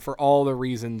 Royal Rumble for all the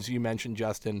reasons you mentioned,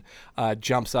 Justin,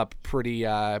 jumps up pretty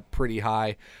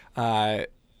high.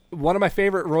 One of my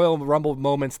favorite Royal Rumble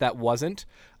moments that wasn't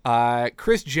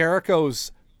Chris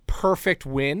Jericho's perfect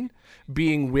win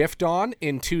being whiffed on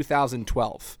in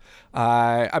 2012.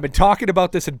 I've been talking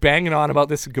about this and banging on about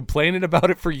this and complaining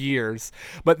about it for years,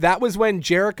 but that was when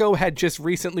Jericho had just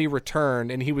recently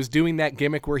returned and he was doing that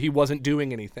gimmick where he wasn't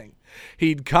doing anything.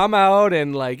 He'd come out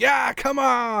and like, yeah, come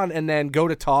on, and then go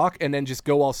to talk and then just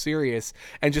go all serious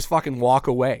and just fucking walk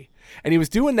away. And he was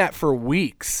doing that for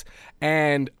weeks,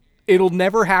 and it'll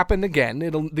never happen again.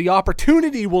 The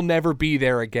opportunity will never be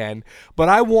there again. But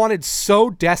I wanted so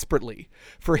desperately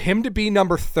for him to be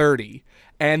number 30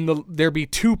 and there be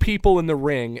two people in the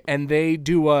ring and they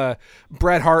do a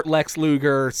Bret Hart, Lex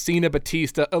Luger, Cena,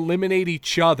 Batista, eliminate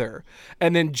each other.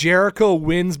 And then Jericho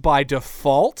wins by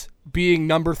default, being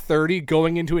number 30,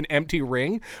 going into an empty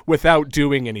ring without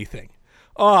doing anything.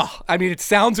 Oh, I mean,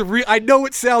 I know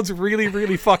it sounds really,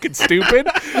 really fucking stupid,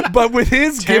 but with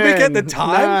his gimmick at the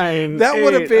time, that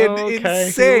would have been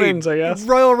insane. He wins, I guess.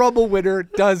 Royal Rumble winner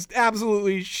does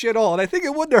absolutely shit all, and I think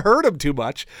it wouldn't have hurt him too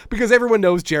much because everyone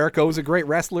knows Jericho is a great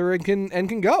wrestler and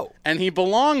can go. And he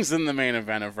belongs in the main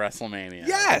event of WrestleMania.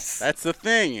 Yes, that's the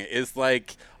thing. Is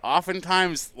like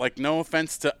oftentimes, like no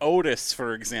offense to Otis,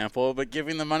 for example, but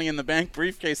giving the Money in the Bank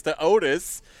briefcase to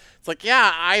Otis. It's like,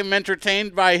 yeah, I'm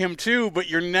entertained by him too, but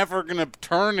you're never going to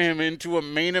turn him into a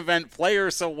main event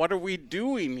player, so what are we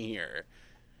doing here?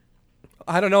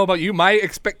 I don't know about you. My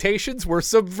expectations were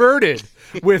subverted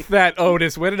with that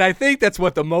Otis win, and I think that's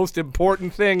what the most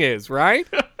important thing is, right?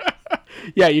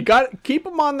 Yeah, you got to keep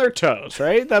them on their toes,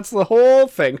 right? That's the whole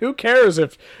thing. Who cares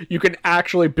if you can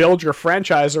actually build your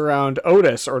franchise around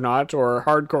Otis or not, or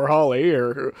Hardcore Holly,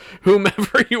 or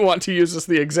whomever you want to use as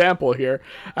the example here.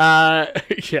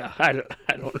 Yeah, I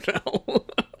don't know.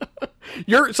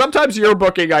 Sometimes your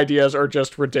booking ideas are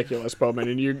just ridiculous, Bowman,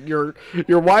 and you're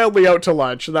wildly out to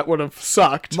lunch. That would have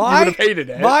sucked. You would have hated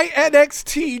it. My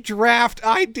NXT draft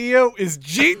idea is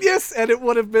genius, and it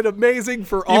would have been amazing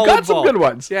for all involved. You've got some good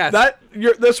ones. Yes.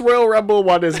 This Royal Rumble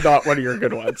one is not one of your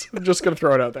good ones. I'm just going to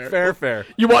throw it out there. Fair.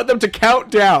 You want them to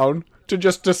count down to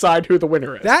just decide who the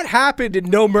winner is. That happened in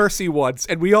No Mercy once,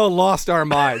 and we all lost our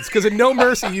minds. Because in No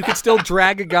Mercy, you could still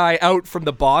drag a guy out from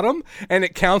the bottom, and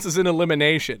it counts as an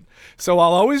elimination. So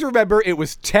I'll always remember it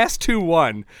was Test who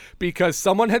won, because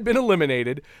someone had been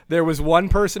eliminated, there was one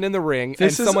person in the ring,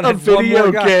 and someone had one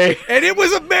more guy. And it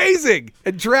was amazing!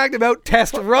 And dragged him out,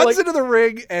 Test runs into the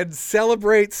ring, and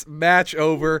celebrates match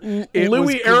over.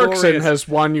 Louis Erickson has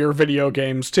won your video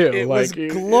games, too. It was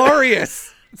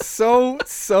glorious! So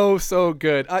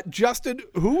good. Justin,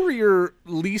 who were your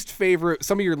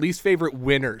some of your least favorite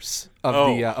winners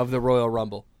of the Royal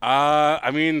Rumble?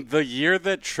 I mean, the year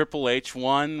that Triple H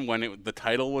won, when the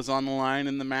title was on the line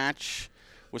in the match,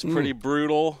 was pretty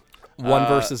brutal. One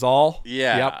versus all?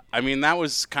 Yeah. Yep. I mean, that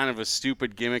was kind of a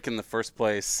stupid gimmick in the first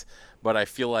place, but I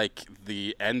feel like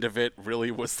the end of it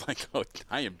really was like, oh,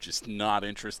 I am just not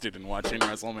interested in watching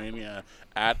WrestleMania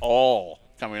at all.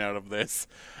 Coming out of this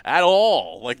at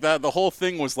all. Like the whole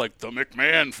thing was like the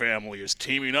McMahon family is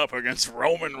teaming up against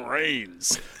Roman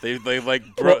Reigns.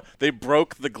 They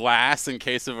broke the glass in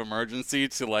case of emergency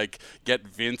to like get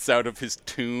Vince out of his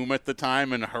tomb at the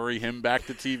time and hurry him back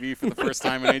to TV for the first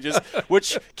time in ages.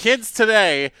 Which kids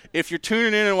today, if you're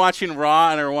tuning in and watching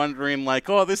Raw and are wondering like,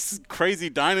 oh, this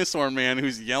crazy dinosaur man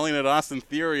who's yelling at Austin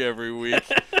Theory every week.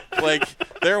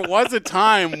 Like, there was a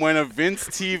time when a Vince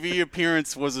TV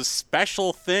appearance was a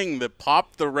special thing that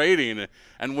popped the rating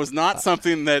and was not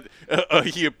something that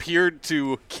he appeared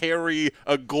to carry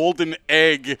a golden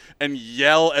egg and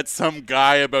yell at some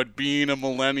guy about being a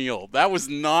millennial. That was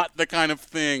not the kind of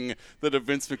thing that a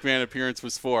Vince McMahon appearance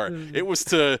was for. It was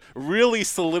to really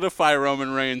solidify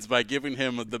Roman Reigns by giving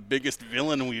him the biggest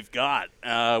villain we've got,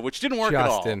 which didn't work at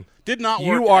all. Did not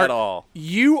work at all.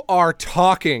 You are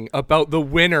talking about the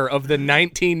winner of the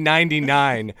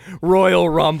 1999 Royal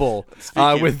Rumble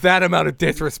with that amount of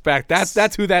disrespect.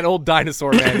 That's who that old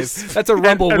dinosaur man is. That's a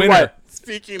Rumble winner. What?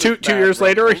 Speaking two of years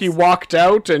later, he walked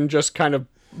out and just kind of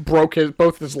broke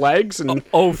both his legs and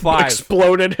 05.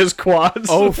 Exploded his quads.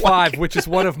 05, which is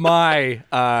one of my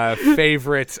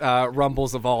favorite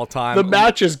Rumbles of all time. The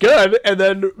match is good, and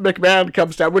then McMahon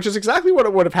comes down, which is exactly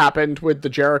what would have happened with the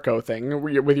Jericho thing,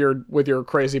 with your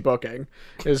crazy booking.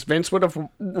 Is Vince would have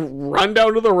run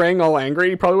down to the ring all angry,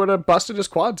 he probably would have busted his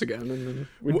quads again, and then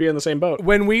we'd be in the same boat.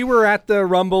 When we were at the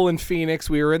Rumble in Phoenix,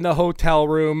 we were in the hotel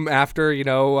room after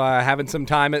having some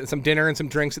dinner and some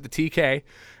drinks at the TK.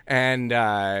 And,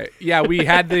 we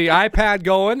had the iPad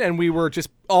going, and we were just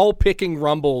all picking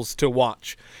Rumbles to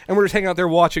watch. And we're just hanging out there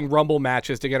watching Rumble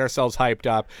matches to get ourselves hyped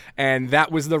up. And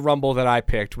that was the Rumble that I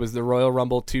picked, was the Royal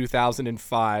Rumble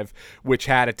 2005, which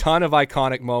had a ton of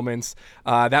iconic moments.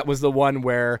 That was the one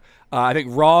where I think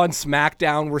Raw and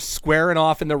SmackDown were squaring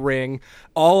off in the ring,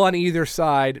 all on either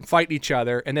side, fighting each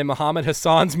other. And then Muhammad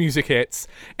Hassan's music hits.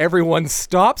 Everyone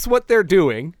stops what they're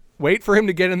doing. Wait for him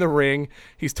to get in the ring.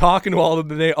 He's talking to all of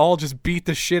them. They all just beat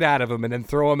the shit out of him and then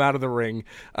throw him out of the ring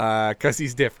because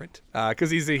he's different.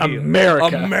 Because he's a heel.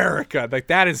 America. Like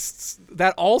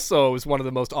that also is one of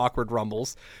the most awkward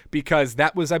Rumbles because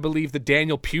that was, I believe, the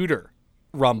Daniel Puder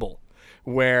Rumble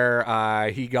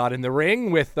where he got in the ring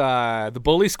with the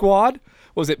Bully Squad.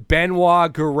 Was it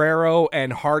Benoit, Guerrero,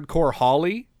 and Hardcore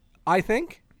Holly, I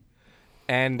think?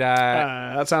 And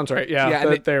that sounds right.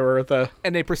 Yeah, they were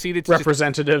they proceeded to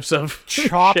representatives of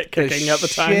chop shit kicking at the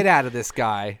time. Shit out of this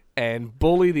guy and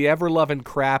bully the ever-loving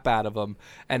crap out of him,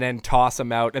 and then toss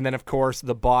him out. And then, of course,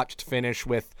 the botched finish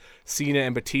with Cena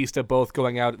and Batista both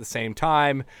going out at the same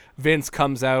time. Vince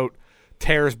comes out,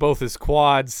 tears both his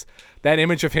quads. That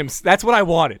image of him, that's what I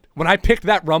wanted. When I picked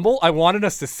that Rumble, I wanted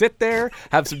us to sit there,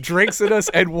 have some drinks in us,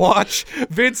 and watch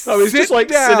Vince he's just like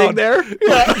down, sitting there.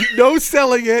 Yeah. No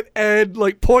selling it, and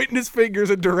like pointing his fingers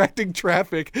and directing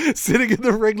traffic, sitting in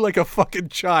the ring like a fucking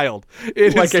child.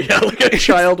 Like a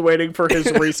child waiting for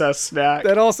his recess snack.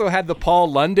 That also had the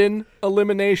Paul London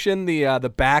elimination, the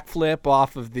backflip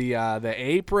off of the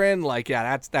apron. Like,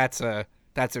 yeah,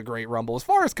 that's a great Rumble. As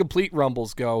far as complete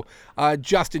Rumbles go,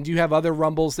 Justin, do you have other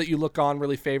Rumbles that you look on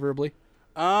really favorably?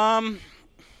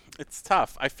 It's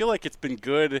tough. I feel like it's been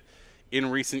good in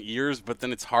recent years, but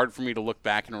then it's hard for me to look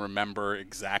back and remember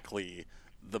exactly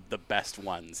the best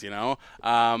ones,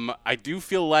 I do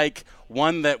feel like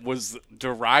one that was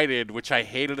derided, which I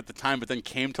hated at the time, but then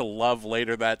came to love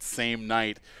later that same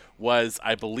night, was,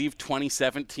 I believe,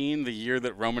 2017, the year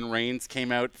that Roman Reigns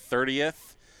came out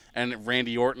 30th. And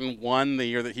Randy Orton won the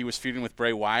year that he was feuding with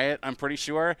Bray Wyatt, I'm pretty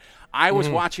sure. I was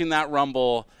watching that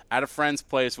Rumble at a friend's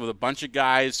place with a bunch of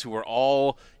guys who were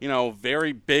all,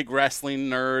 very big wrestling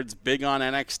nerds, big on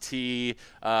NXT,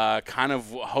 kind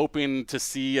of hoping to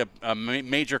see a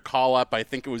major call-up. I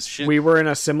think it was we were in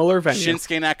a similar venue.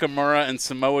 Shinsuke Nakamura and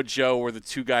Samoa Joe were the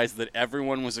two guys that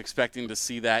everyone was expecting to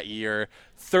see that year.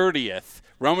 30th.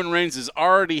 Roman Reigns has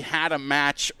already had a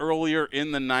match earlier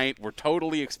in the night. We're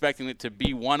totally expecting it to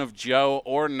be one of Joe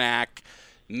or Nak.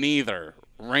 Neither.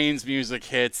 Reigns' music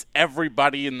hits.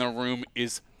 Everybody in the room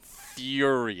is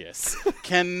furious.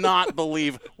 Cannot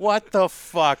believe, what the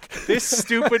fuck? This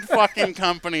stupid fucking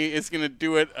company is going to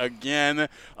do it again.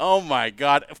 Oh my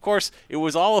God. Of course, it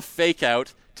was all a fake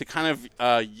out to kind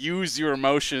of use your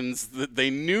emotions that they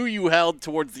knew you held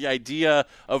towards the idea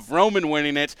of Roman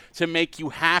winning it to make you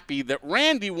happy that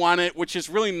Randy won it, which is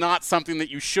really not something that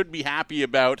you should be happy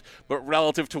about, but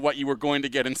relative to what you were going to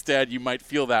get instead, you might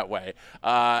feel that way.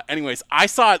 Anyways, I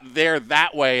saw it there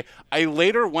that way. I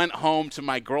later went home to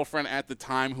my girlfriend at the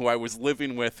time, who I was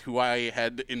living with, who I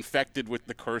had infected with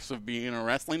the curse of being a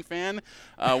wrestling fan.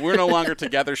 We're no longer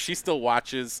together. She still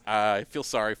watches. I feel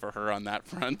sorry for her on that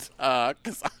front,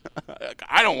 because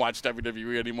I don't watch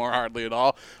WWE anymore hardly at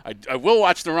all. I will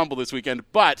watch the Rumble this weekend,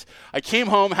 but I came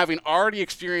home having already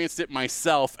experienced it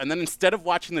myself, and then instead of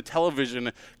watching the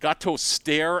television, got to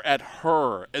stare at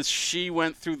her as she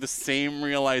went through the same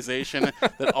realization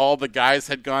that all the guys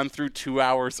had gone through 2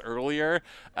 hours earlier.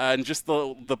 and just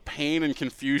the pain and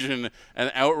confusion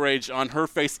and outrage on her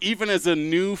face, even as a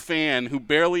new fan who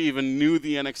barely even knew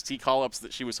the NXT call-ups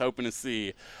that she was hoping to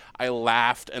see. I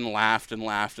laughed and laughed and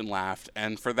laughed and laughed,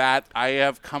 and for that, I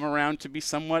have come around to be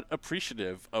somewhat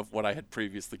appreciative of what I had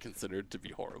previously considered to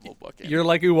be horrible booking. You're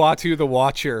like Uatu the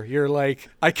Watcher. You're like,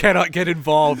 I cannot get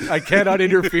involved. I cannot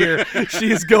interfere.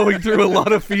 She is going through a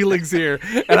lot of feelings here,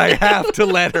 and I have to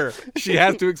let her. She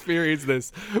has to experience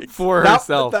this for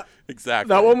herself. Exactly.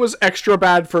 That one was extra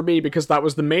bad for me because that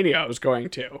was the Mania I was going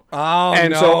to. Oh,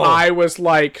 and no. so I was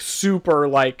like super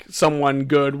like someone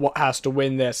good has to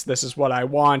win this. This is what I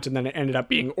want. And then it ended up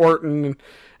being Orton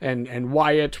and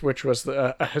Wyatt, which was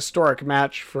a historic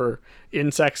match for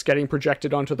insects getting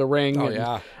projected onto the ring. Oh,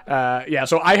 and, yeah.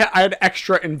 So I had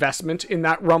extra investment in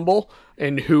that Rumble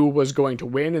and who was going to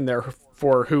win and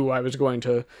therefore who I was going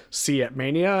to see at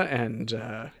Mania.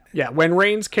 And when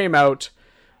Reigns came out,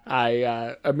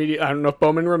 I immediately, I don't know if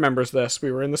Bowman remembers this.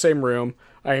 We were in the same room.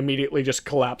 I immediately just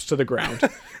collapsed to the ground.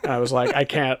 And I was like, I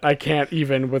can't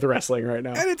even with wrestling right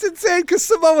now. And it's insane because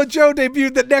Samoa Joe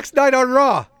debuted the next night on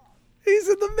Raw. He's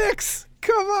in the mix.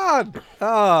 Come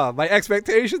on. My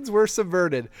expectations were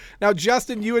subverted. Now,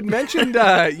 Justin, you had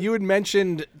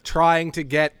mentioned trying to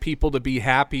get people to be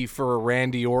happy for a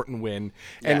Randy Orton win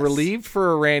and relieved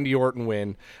for a Randy Orton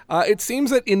win. It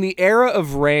seems that in the era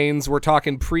of Reigns, we're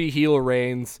talking pre-heel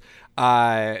Reigns,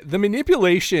 the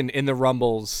manipulation in the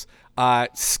Rumbles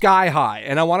sky high.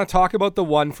 And I want to talk about the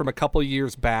one from a couple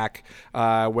years back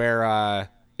where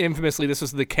infamously, this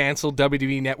was the canceled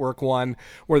WWE Network one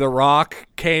where The Rock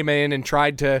came in and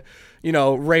tried to,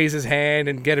 raise his hand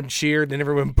and get him cheered, and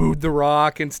everyone booed The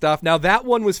Rock and stuff. Now, that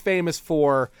one was famous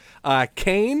for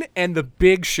Kane and The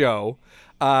Big Show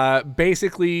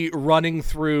basically running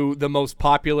through the most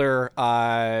popular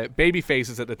baby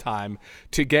faces at the time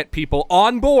to get people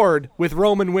on board with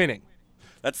Roman winning.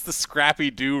 That's the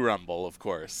Scrappy-Doo Rumble, of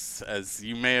course, as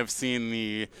you may have seen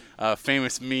the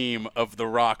famous meme of The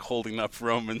Rock holding up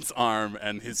Roman's arm,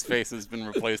 and his face has been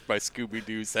replaced by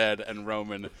Scooby-Doo's head and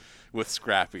Roman with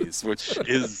Scrappies, which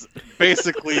is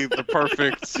basically the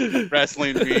perfect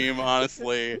wrestling meme,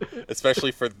 honestly,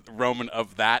 especially for Roman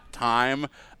of that time.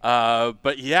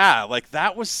 But yeah, like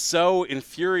that was so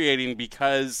infuriating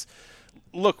because...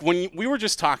 Look, when we were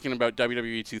just talking about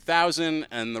WWE 2000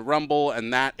 and the Rumble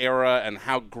and that era and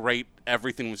how great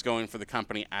everything was going for the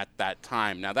company at that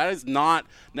time. Now, that is not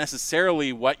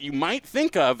necessarily what you might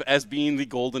think of as being the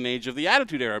golden age of the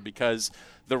Attitude Era because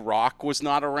The Rock was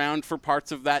not around for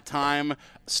parts of that time.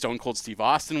 Stone Cold Steve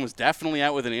Austin was definitely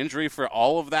out with an injury for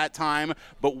all of that time.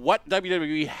 But what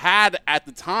WWE had at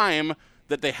the time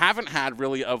that they haven't had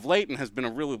really of late and has been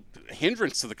a real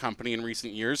hindrance to the company in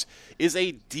recent years is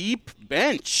a deep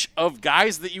bench of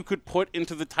guys that you could put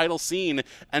into the title scene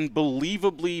and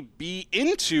believably be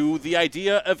into the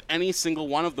idea of any single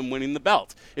one of them winning the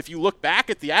belt. If you look back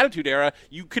at the Attitude Era,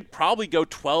 you could probably go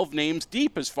 12 names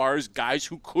deep as far as guys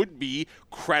who could be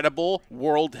credible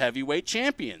world heavyweight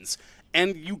champions.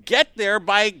 And you get there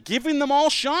by giving them all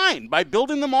shine, by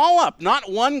building them all up. Not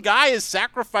one guy is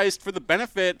sacrificed for the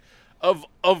benefit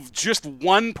of just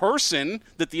one person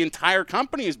that the entire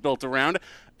company is built around.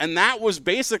 And that was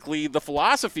basically the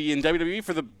philosophy in WWE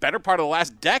for the better part of the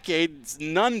last decade. It's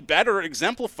none better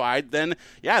exemplified than,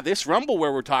 this Rumble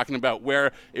where we're talking about,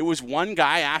 where it was one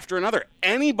guy after another.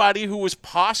 Anybody who was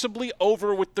possibly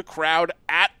over with the crowd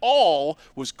at all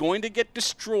was going to get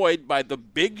destroyed by The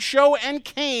Big Show and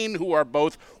Kane, who are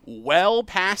both well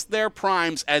past their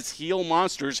primes as heel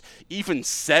monsters even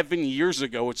 7 years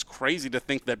ago. It's crazy to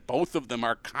think that both of them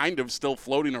are kind of still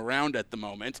floating around at the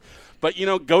moment. But,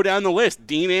 go down the list.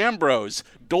 Dean Ambrose,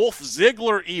 Dolph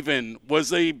Ziggler even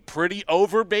was a pretty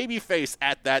over babyface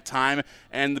at that time.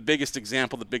 And the biggest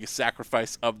example, the biggest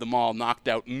sacrifice of them all, knocked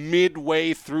out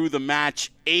midway through the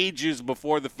match, ages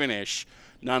before the finish,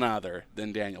 none other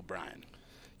than Daniel Bryan.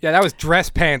 Yeah, that was Dress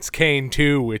Pants Kane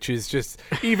too, which is just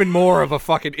even more of a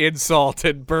fucking insult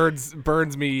and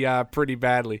burns me pretty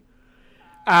badly.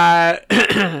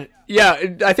 Yeah,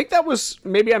 I think that was,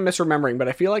 maybe I'm misremembering, but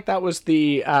I feel like that was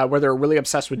the where they're really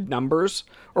obsessed with numbers,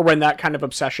 or when that kind of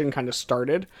obsession kind of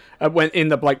started. When in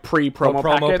the pre-promo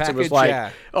packets, it was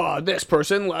like, oh, this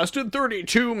person lasted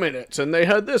 32 minutes, and they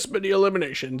had this many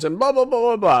eliminations, and blah blah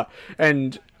blah blah blah.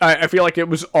 And I feel like it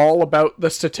was all about the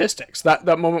statistics.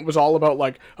 That moment was all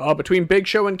about between Big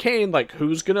Show and Kane,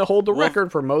 who's gonna hold the record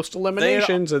for most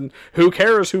eliminations, and who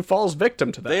cares who falls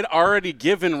victim to that. They'd already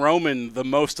given Roman the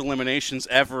most eliminations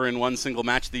ever in one single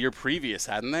match the year previous,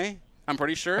 hadn't they? I'm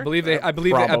pretty sure. I believe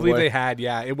they had.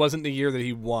 Yeah, it wasn't the year that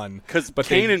he won, but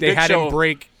they had him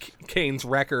break Kane's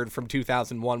record from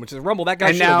 2001, which is a Rumble that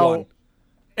guy should have won.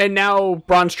 And now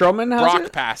Braun Strowman has Brock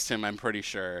it? passed him, I'm pretty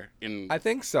sure. I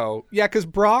think so. Yeah,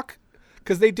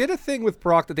 because they did a thing with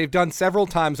Brock that they've done several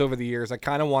times over the years. I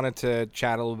kind of wanted to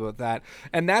chat a little bit about that.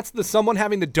 And that's someone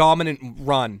having the dominant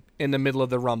run in the middle of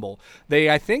the Rumble.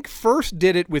 They, I think, first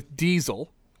did it with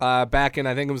Diesel. Back in,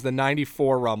 I think it was the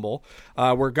 94 Rumble,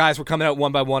 where guys were coming out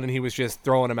one by one and he was just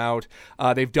throwing them out.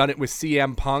 They've done it with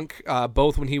CM Punk,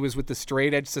 both when he was with the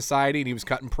Straight Edge Society and he was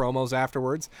cutting promos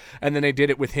afterwards. And then they did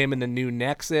it with him in the New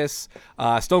Nexus.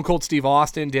 Stone Cold Steve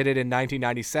Austin did it in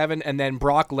 1997. And then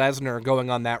Brock Lesnar going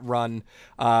on that run,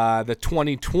 the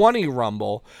 2020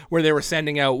 Rumble, where they were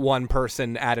sending out one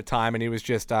person at a time and he was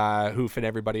just hoofing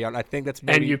everybody out. And I think that's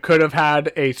maybe... And you could have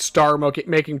had a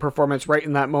star-making performance right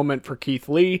in that moment for Keith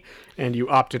Lee, and you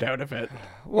opted out of it.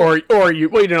 Or you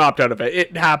didn't opt out of it.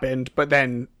 It happened, but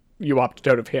then you opted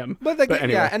out of him. But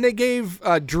anyway. Yeah, and they gave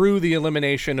Drew the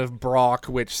elimination of Brock,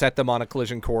 which set them on a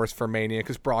collision course for Mania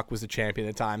because Brock was the champion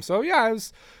at the time. So yeah,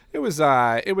 it was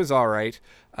all right.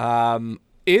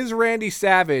 Is Randy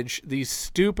Savage the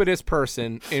stupidest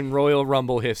person in Royal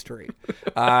Rumble history?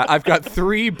 I've got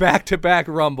 3 back-to-back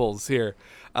Rumbles here.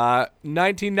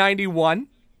 1991.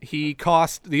 He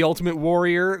cost the Ultimate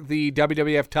Warrior the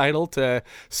WWF title to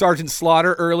Sergeant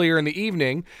Slaughter earlier in the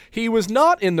evening. He was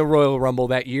not in the Royal Rumble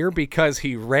that year because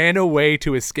he ran away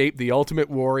to escape the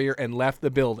Ultimate Warrior and left the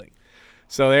building.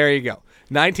 So there you go.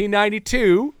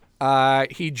 1992,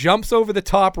 he jumps over the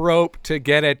top rope to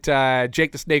get at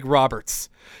Jake the Snake Roberts,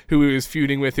 who he was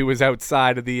feuding with, who was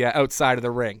outside of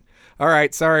the ring. All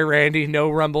right, sorry, Randy, no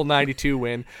Rumble 92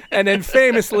 win. And then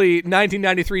famously,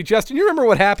 1993, Justin, you remember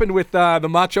what happened with the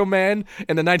Macho Man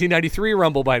in the 1993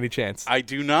 Rumble by any chance? I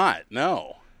do not,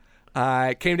 no.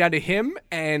 It came down to him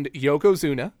and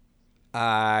Yokozuna.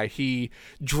 He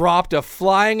dropped a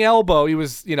flying elbow. He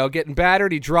was, getting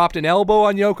battered. He dropped an elbow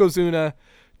on Yokozuna,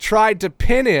 tried to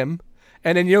pin him,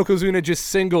 and then Yokozuna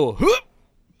just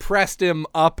pressed him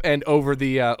up and over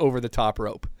the top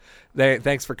rope.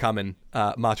 Thanks for coming,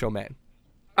 Macho Man.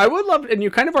 I would love, and you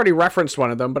kind of already referenced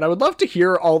one of them, but I would love to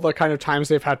hear all the kind of times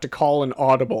they've had to call an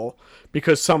audible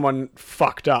because someone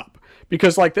fucked up.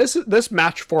 Because like this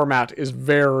match format is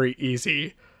very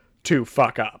easy to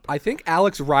fuck up. I think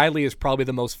Alex Riley is probably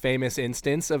the most famous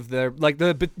instance of the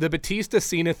Batista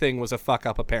Cena thing was a fuck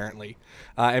up apparently,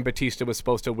 and Batista was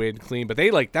supposed to win clean, but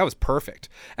that was perfect.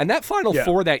 And that Final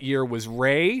Four that year was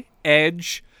Ray,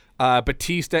 Edge,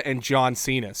 Batista, and John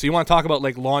Cena. So you want to talk about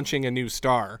launching a new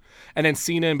star, and then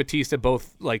Cena and Batista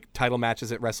both title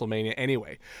matches at WrestleMania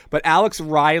anyway. But Alex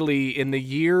Riley, in the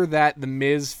year that The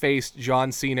Miz faced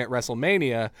John Cena at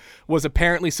WrestleMania, was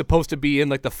apparently supposed to be in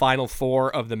the Final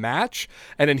Four of the match,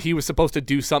 and then he was supposed to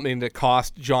do something that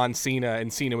cost John Cena,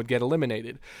 and Cena would get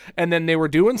eliminated. And then they were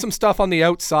doing some stuff on the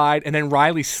outside, and then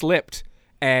Riley slipped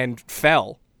and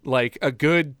fell a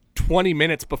good 20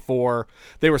 minutes before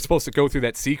they were supposed to go through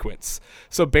that sequence.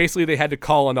 So basically they had to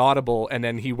call an audible, and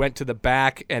then he went to the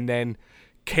back and then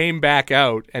came back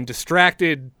out and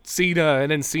distracted Cena, and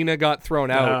then Cena got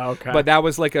thrown out. Okay. But that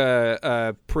was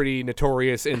a pretty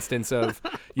notorious instance of,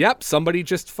 somebody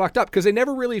just fucked up, because they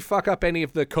never really fuck up any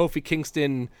of the Kofi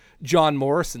Kingston, John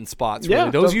Morrison spots.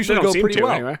 Really. Those usually go pretty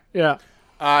well. Anyway. Yeah.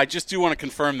 I just do want to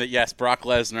confirm that, yes, Brock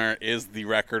Lesnar is the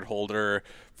record holder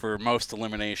for most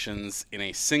eliminations in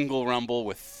a single Rumble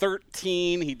with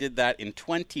 13. He did that in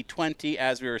 2020,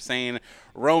 as we were saying.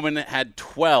 Roman had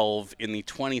 12 in the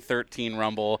 2013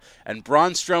 Rumble, and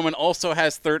Braun Strowman also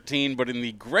has 13, but in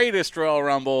the greatest Royal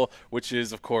Rumble, which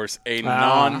is, of course, a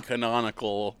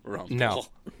non-canonical Rumble.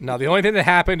 No, the only thing that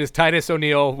happened is Titus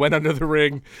O'Neil went under the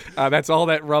ring. That's all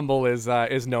that Rumble is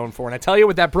known for. And I tell you,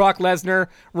 with that Brock Lesnar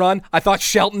run, I thought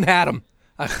Shelton had him.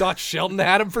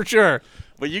 For sure.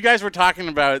 But you guys were talking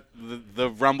about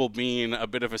the Rumble being a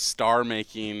bit of a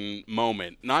star-making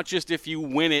moment. Not just if you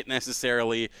win it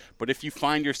necessarily, but if you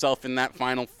find yourself in that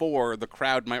Final Four, the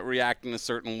crowd might react in a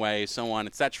certain way, so on,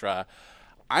 etc.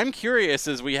 I'm curious,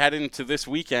 as we head into this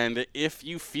weekend, if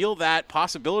you feel that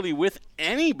possibility with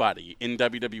anybody in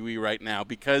WWE right now,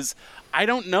 because I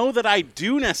don't know that I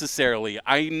do necessarily.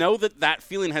 I know that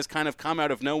feeling has kind of come out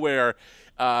of nowhere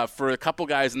for a couple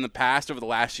guys in the past over the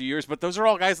last few years, but those are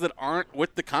all guys that aren't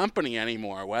with the company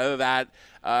anymore, whether that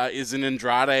is an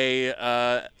Andrade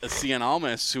Cien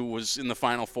Almas, who was in the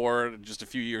Final Four just a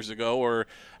few years ago, or,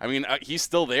 he's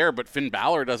still there, but Finn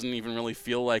Balor doesn't even really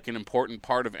feel like an important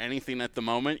part of anything at the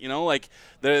moment.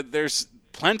 There's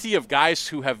plenty of guys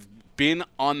who have been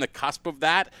on the cusp of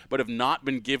that, but have not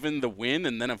been given the win,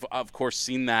 and then have, of course,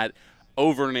 seen that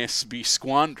overness be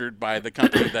squandered by the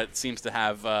company that seems to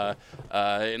have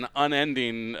an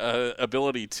unending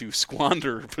ability to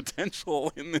squander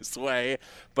potential in this way.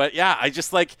 But yeah, I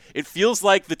just it feels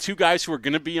like the two guys who are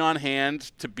going to be on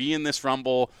hand to be in this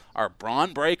Rumble are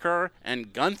Braun Breaker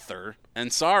and Gunther.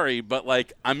 And sorry, but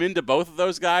I'm into both of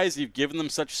those guys. You've given them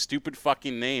such stupid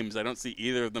fucking names. I don't see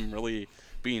either of them really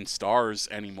being stars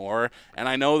anymore. And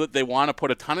I know that they want to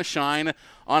put a ton of shine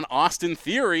on Austin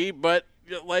Theory, but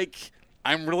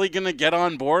I'm really going to get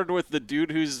on board with the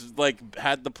dude who's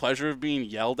had the pleasure of being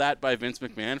yelled at by Vince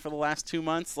McMahon for the last 2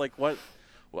 months. What?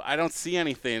 Well, I don't see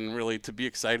anything really to be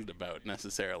excited about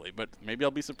necessarily, but maybe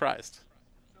I'll be surprised.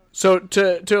 So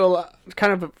to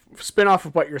kind of spin off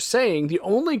of what you're saying, the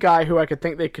only guy who I could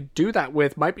think they could do that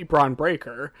with might be Braun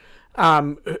Breaker.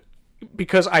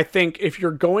 Because I think if you're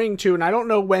going to, and I don't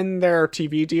know when their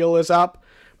TV deal is up,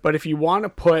 but if you want to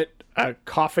put a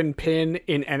coffin pin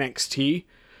in NXT,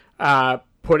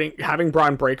 having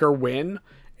Braun Breaker win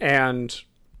and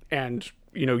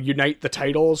unite the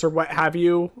titles or what have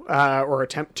you, or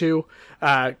attempt to,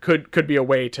 could be a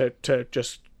way to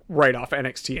just write off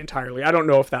NXT entirely. I don't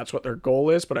know if that's what their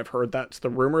goal is, but I've heard that's the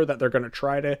rumor, that they're going to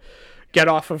try to get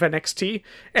off of NXT.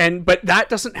 But that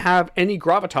doesn't have any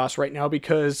gravitas right now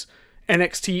because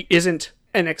NXT isn't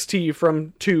NXT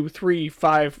from 2, 3,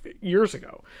 5 years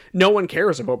ago. No one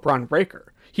cares about Braun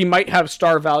Breaker. He might have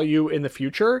star value in the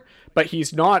future, but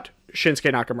he's not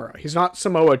Shinsuke Nakamura. He's not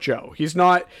Samoa Joe. He's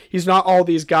not all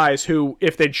these guys who,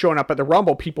 if they'd shown up at the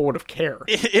Rumble, people would have cared.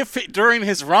 If during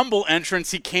his Rumble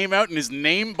entrance he came out and his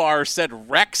name bar said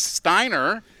Rex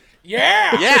Steiner,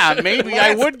 yeah, maybe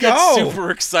I would get super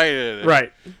excited.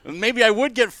 Right. Maybe I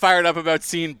would get fired up about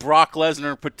seeing Brock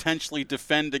Lesnar potentially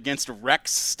defend against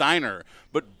Rex Steiner.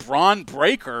 But Braun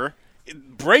Breaker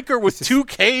with 2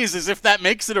 Ks, as if that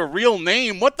makes it a real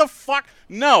name. What the fuck?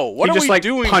 No. What are we doing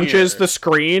here? He just punches the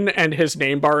screen and his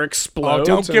name bar explodes.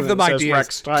 Oh, don't give them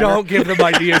ideas. Don't give them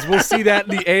ideas. We'll see that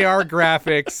in the AR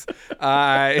graphics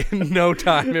in no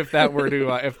time if that were to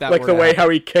the way how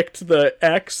he kicked the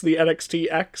X, the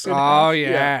NXT X. Oh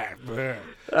yeah.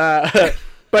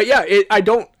 But yeah,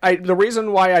 the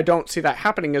reason why I don't see that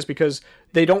happening is because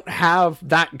they don't have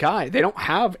that guy. They don't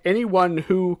have anyone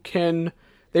who can.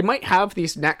 They might have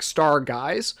these next star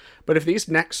guys, but if these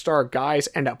next star guys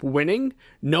end up winning,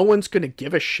 no one's going to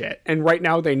give a shit. And right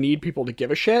now they need people to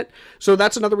give a shit. So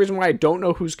that's another reason why I don't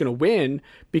know who's going to win,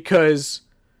 because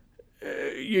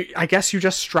I guess you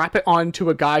just strap it on to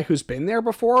a guy who's been there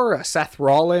before, a Seth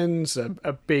Rollins,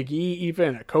 a Big E,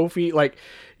 even a Kofi.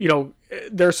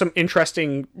 There's some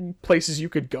interesting places you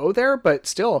could go there, but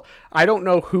still, I don't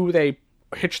know who they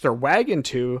hitch their wagon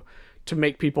to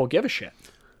make people give a shit.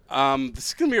 This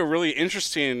is going to be a really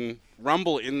interesting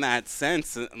Rumble in that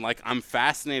sense. And, I'm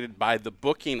fascinated by the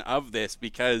booking of this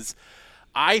because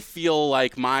I feel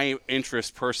like my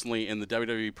interest personally in the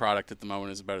WWE product at the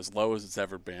moment is about as low as it's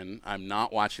ever been. I'm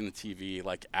not watching the TV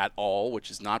at all, which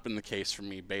has not been the case for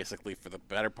me basically for the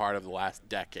better part of the last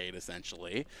decade,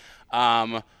 essentially.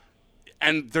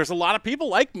 And there's a lot of people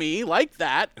like me, like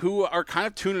that, who are kind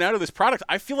of tuning out of this product.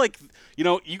 I feel like,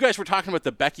 you guys were talking about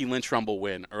the Becky Lynch Rumble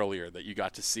win earlier that you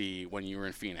got to see when you were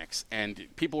in Phoenix. And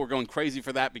people were going crazy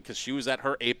for that because she was at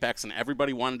her apex and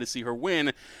everybody wanted to see her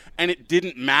win. And it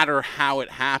didn't matter how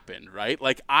it happened, right?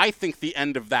 I think the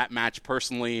end of that match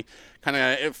personally kind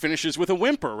of finishes with a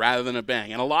whimper rather than a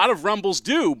bang. And a lot of Rumbles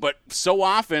do, but so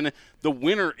often the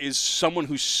winner is someone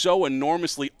who's so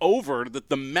enormously over that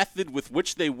the method with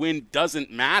which they win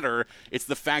doesn't matter. It's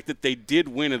the fact that they did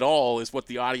win it all is what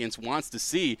the audience wants to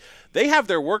see. They have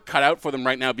their work cut out for them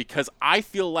right now because I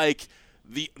feel like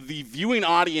the viewing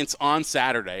audience on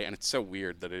Saturday, and it's so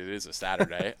weird that it is a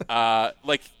Saturday,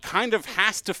 kind of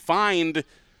has to find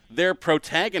their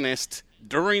protagonist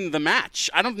during the match.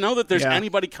 I don't know that there's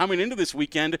anybody coming into this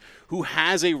weekend who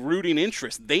has a rooting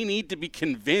interest. They need to be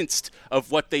convinced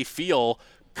of what they feel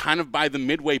kind of by the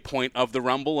midway point of the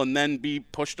Rumble and then be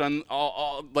pushed on,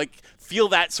 feel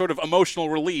that sort of emotional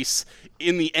release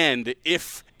in the end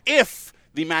if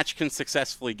the match can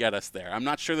successfully get us there. I'm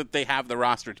not sure that they have the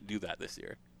roster to do that this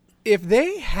year. If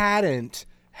they hadn't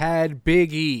had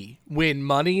Big E win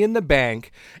Money in the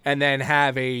Bank and then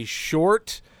have a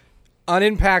short,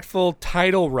 unimpactful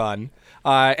title run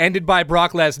ended by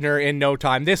Brock Lesnar in no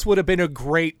time, this would have been a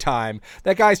great time.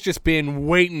 That guy's just been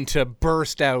waiting to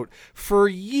burst out for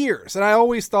years, and I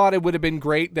always thought it would have been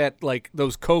great that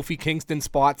those Kofi Kingston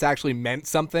spots actually meant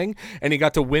something and he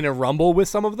got to win a Rumble with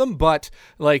some of them. But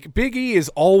Big E has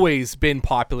always been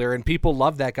popular and people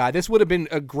love that guy. This would have been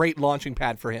a great launching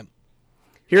pad for him.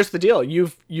 Here's the deal.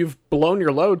 You've blown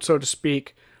your load, so to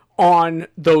speak, on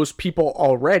those people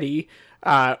already.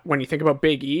 when you think about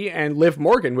Big E, and Liv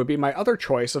Morgan would be my other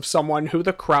choice of someone who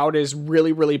the crowd is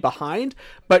really, really behind,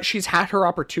 but she's had her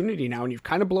opportunity now, and you've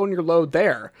kind of blown your load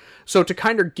there. So to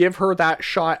kind of give her that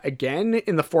shot again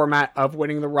in the format of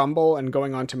winning the Rumble and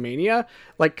going on to Mania,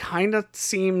 like, kind of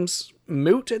seems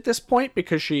moot at this point,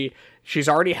 because she's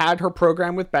already had her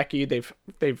program with Becky. They've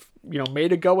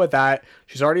made a go of that.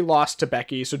 She's already lost to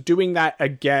Becky, so doing that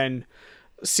again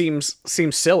seems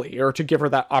silly, or to give her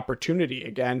that opportunity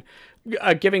again.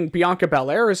 Giving Bianca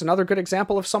Belair is another good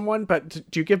example of someone, but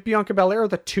do you give Bianca Belair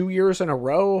the 2 years in a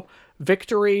row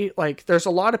victory? Like, there's a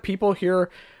lot of people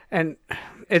here, and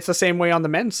it's the same way on the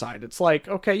men's side. It's like,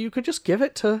 okay, you could just give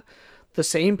it to the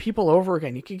same people over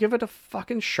again. You could give it to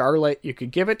fucking Charlotte. You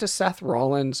could give it to Seth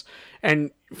Rollins,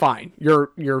 and fine,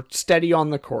 you're steady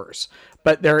on the course.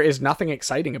 But there is nothing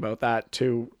exciting about that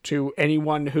to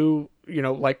anyone who,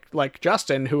 like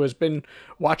Justin, who has been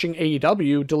watching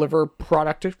AEW deliver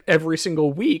product every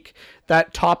single week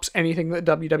that tops anything that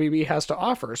WWE has to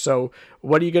offer. So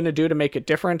what are you going to do to make it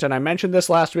different? And I mentioned this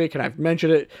last week, and I've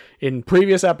mentioned it in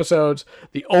previous episodes.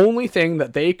 The only thing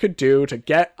that they could do to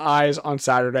get eyes on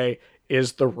Saturday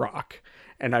is The Rock.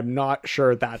 And I'm not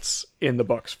sure that's in the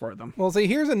books for them. Well, see,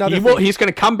 here's another thing. He's going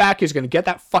to come back. He's going to get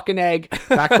that fucking egg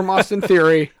back from Austin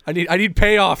Theory. I need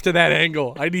payoff to that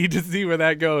angle. I need to see where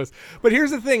that goes. But here's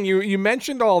the thing. You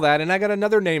mentioned all that, and I got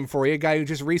another name for you, a guy who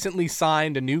just recently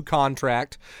signed a new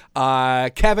contract,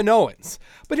 Kevin Owens.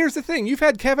 But here's the thing. You've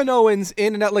had Kevin Owens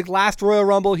in and out, like last Royal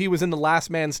Rumble, he was in the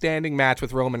last man standing match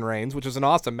with Roman Reigns, which was an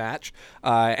awesome match,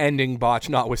 ending botch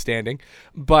notwithstanding.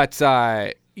 But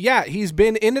yeah, he's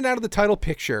been in and out of the title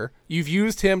picture. You've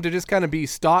used him to just kind of be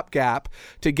stopgap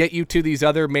to get you to these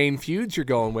other main feuds you're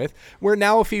going with, where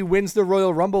now if he wins the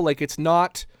Royal Rumble, like, it's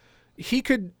not, he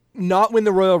could not win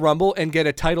the Royal Rumble and get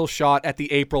a title shot at the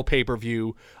April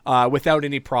pay-per-view without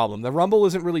any problem. The Rumble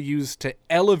isn't really used to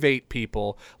elevate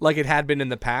people like it had been in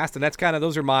the past, and that's kind of,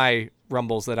 those are my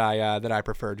Rumbles that I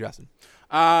prefer, Justin.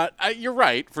 You're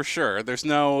right, for sure. There's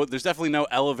definitely no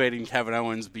elevating Kevin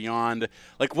Owens beyond,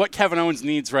 like, what Kevin Owens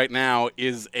needs right now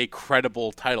is a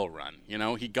credible title run.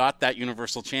 He got that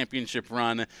Universal Championship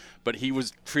run, but he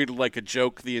was treated like a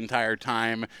joke the entire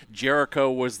time. Jericho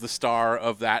was the star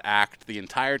of that act the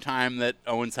entire time that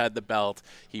Owens had the belt.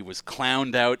 He was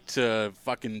clowned out to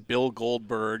fucking Bill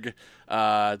Goldberg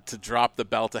to drop the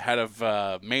belt ahead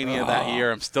of Mania that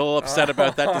year. I'm still upset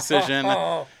about that decision.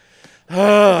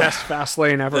 Best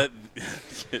Fastlane ever.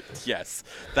 Yes,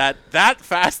 that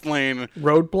Fastlane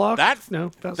roadblock. That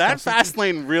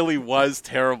Fastlane really was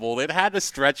terrible. It had a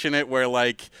stretch in it where,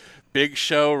 like, Big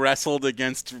Show wrestled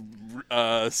against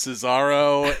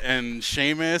Cesaro and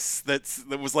Sheamus.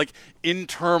 That was, like,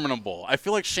 interminable. I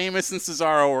feel like Sheamus and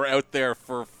Cesaro were out there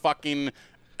for fucking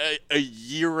a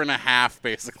year and a half,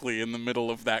 basically, in the middle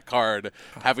of that card,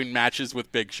 having matches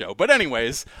with Big Show. But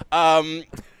anyways,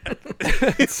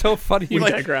 it's so funny.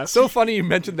 So funny you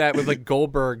mentioned that with, like,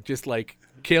 Goldberg just, like,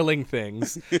 killing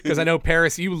things, because I know,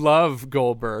 Paris, you love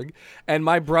Goldberg, and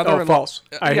my brother-in-law. Oh, false.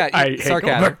 I hate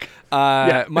Goldberg.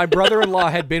 My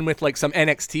brother-in-law had been with, like, some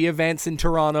NXT events in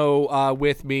Toronto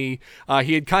with me.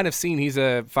 He had kind of seen, he's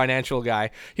a financial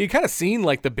guy, he had kind of seen,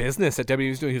 like, the business that WWE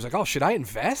was doing. He was like, oh, should I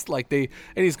invest? Like, and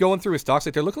he's going through his stocks,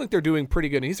 like, they're looking like they're doing pretty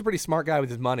good, and he's a pretty smart guy with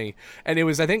his money. And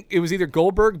I think it was either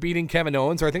Goldberg beating Kevin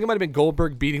Owens, or I think it might have been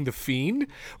Goldberg beating The Fiend,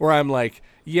 where I'm like,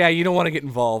 yeah, you don't want to get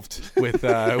involved with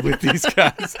these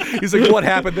guys. He's like, what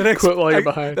happened? Then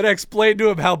I explained to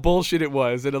him how bullshit it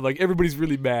was, and I'm like, everybody's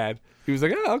really mad. He was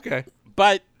like, oh, okay.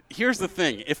 But here's the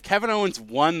thing. If Kevin Owens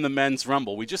won the Men's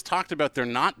Rumble, we just talked about there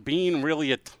not being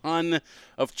really a ton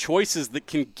of choices that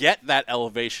can get that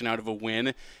elevation out of a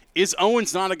win. Is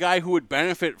Owens not a guy who would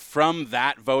benefit from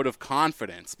that vote of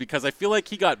confidence? Because I feel like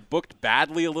he got booked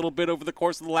badly a little bit over the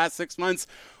course of the last 6 months,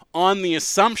 on the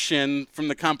assumption from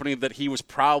the company that he was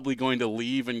probably going to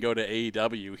leave and go to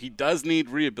AEW. He does need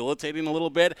rehabilitating a little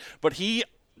bit, but he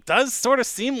does sort of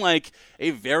seem like a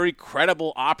very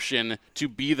credible option to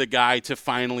be the guy to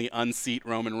finally unseat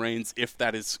Roman Reigns, if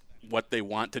that is what they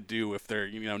want to do, if they're,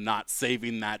 not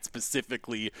saving that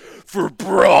specifically for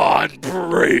Braun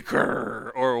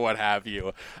Breaker or what have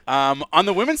you. On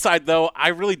the women's side, though, I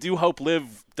really do hope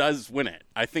Liv does win it.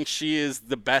 I think she is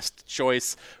the best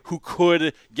choice who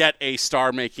could get a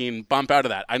star-making bump out of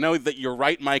that. I know that you're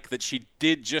right, Mike, that she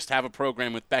did just have a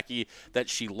program with Becky that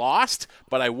she lost,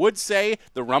 but I would say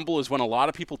the Rumble is when a lot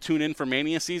of people tune in for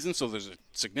Mania season, so there's a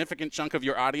significant chunk of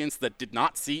your audience that did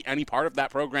not see any part of that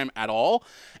program at all.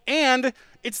 And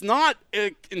it's not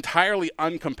an entirely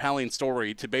uncompelling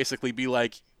story to basically be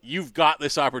like, you've got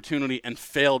this opportunity and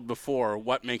failed before.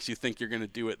 What makes you think you're going to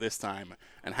do it this time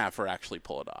and have her actually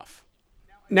pull it off?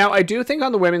 Now, I do think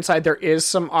on the women's side, there is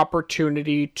some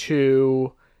opportunity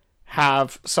to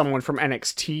have someone from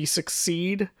NXT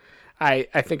succeed. I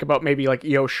think about maybe like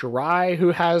Io Shirai,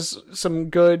 who has some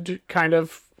good kind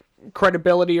of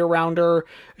credibility around her.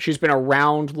 She's been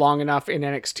around long enough in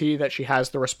NXT that she has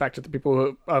the respect of the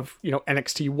people of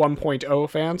NXT 1.0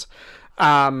 fans.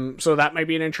 So that might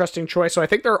be an interesting choice. So I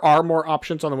think there are more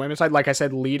options on the women's side. Like I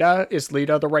said, Lita. Is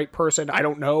Lita the right person? I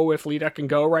don't know if Lita can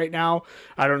go right now.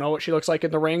 I don't know what she looks like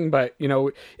in the ring, but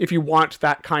if you want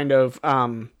that kind of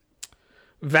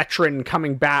veteran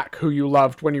coming back who you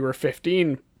loved when you were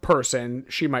 15 person,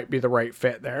 she might be the right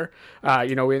fit there.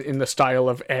 In the style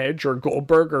of Edge or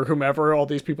Goldberg or whomever, all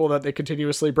these people that they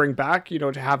continuously bring back,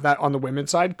 to have that on the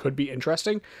women's side could be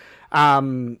interesting.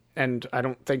 And I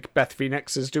don't think Beth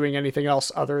Phoenix is doing anything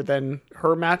else other than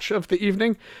her match of the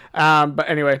evening. But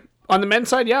anyway, on the men's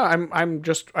side, yeah,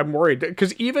 I'm worried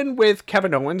because even with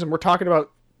Kevin Owens, and we're talking about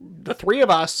the three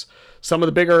of us, some of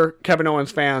the bigger Kevin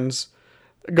Owens fans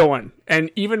going,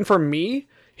 and even for me,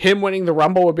 him winning the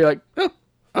Rumble would be like, oh,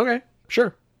 okay,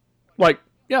 sure. Like,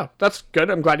 yeah, that's good.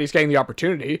 I'm glad he's getting the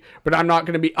opportunity, but I'm not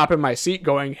going to be up in my seat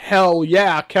going, hell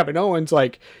yeah, Kevin Owens,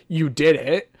 like, you did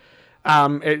it.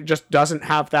 It just doesn't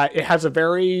have that. It has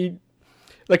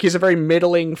he's a very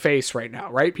middling face right now,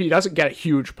 right? He doesn't get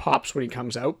huge pops when he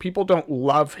comes out. People don't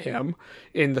love him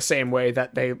in the same way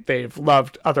that they've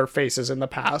loved other faces in the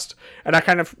past. And I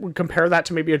kind of compare that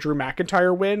to maybe a Drew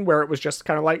McIntyre win where it was just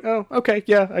kind of like, oh, okay,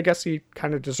 yeah, I guess he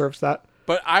kind of deserves that.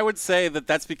 But I would say that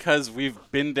that's because we've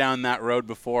been down that road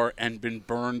before and been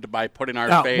burned by putting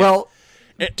our faith. Well,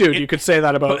 you could say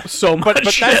that about so much but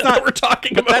that's not that we're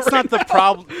talking about. That's right not the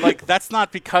problem. Like, that's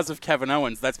not because of Kevin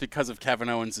Owens. That's because of Kevin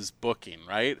Owens' booking,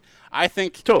 right? I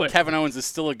think Kevin Owens is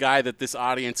still a guy that this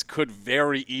audience could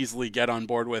very easily get on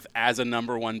board with as a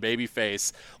number one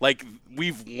babyface. Like,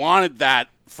 we've wanted that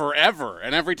forever,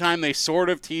 and every time they sort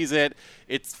of tease it,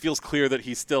 it feels clear that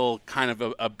he's still kind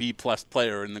of a B-plus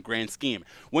player in the grand scheme.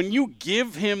 When you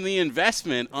give him the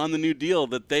investment on the new deal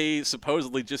that they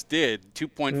supposedly just did,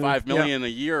 $2.5 million a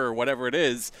year or whatever it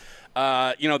is,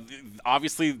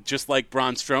 obviously, just like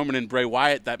Braun Strowman and Bray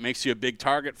Wyatt, that makes you a big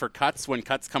target for cuts when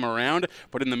cuts come around.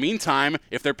 But in the meantime,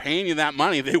 if they're paying you that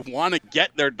money, they want to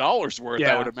get their dollars worth,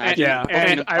 I would imagine.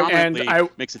 And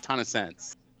makes a ton of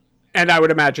sense. And I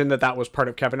would imagine that was part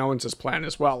of Kevin Owens' plan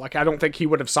as well. Like, I don't think he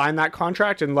would have signed that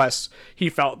contract unless he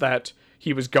felt that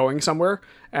he was going somewhere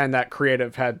and that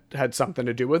creative had something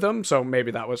to do with him. So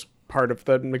maybe that was part of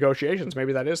the negotiations.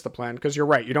 Maybe that is the plan. Because you're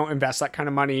right. You don't invest that kind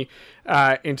of money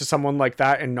into someone like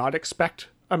that and not expect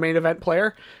a main event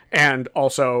player. And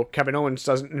also, Kevin Owens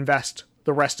doesn't invest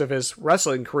the rest of his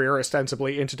wrestling career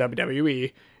ostensibly into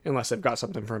WWE unless they've got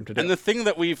something for him to do. And the thing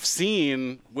that we've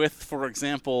seen with, for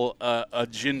example, a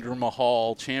Jinder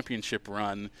Mahal championship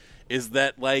run is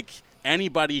that, like,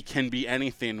 anybody can be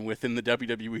anything within the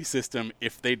WWE system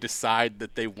if they decide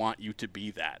that they want you to be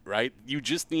that, right? You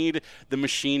just need the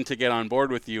machine to get on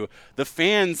board with you. The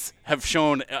fans have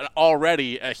shown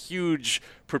already a huge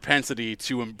propensity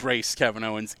to embrace Kevin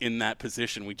Owens in that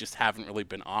position. We just haven't really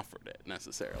been offered it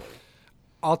necessarily.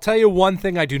 I'll tell you one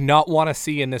thing I do not want to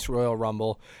see in this Royal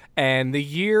Rumble. And the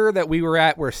year that we were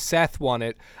at where Seth won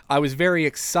it, I was very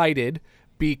excited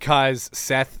because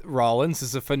Seth Rollins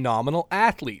is a phenomenal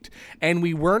athlete. And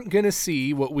we weren't going to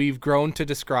see what we've grown to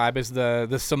describe as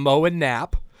the Samoan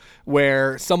nap,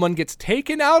 where someone gets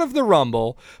taken out of the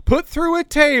Rumble, put through a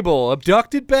table,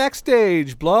 abducted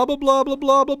backstage, blah, blah, blah, blah,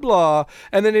 blah, blah, blah,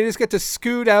 and then they just get to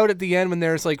scoot out at the end when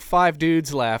there's like 5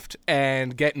 dudes left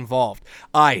and get involved.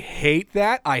 I hate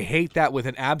that. I hate that with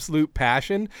an absolute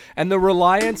passion, and the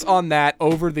reliance on that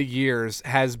over the years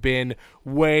has been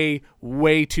way,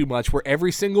 way too much, where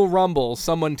every single Rumble,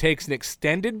 someone takes an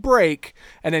extended break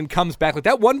and then comes back. Like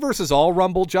that one versus all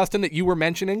Rumble, Justin, that you were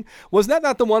mentioning, was that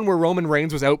not the one where Roman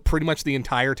Reigns was out pretty much the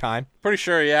entire time? Pretty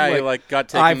sure, yeah. He got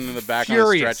taken in the back on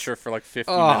a stretcher for like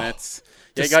 50 minutes.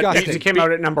 Yeah, he came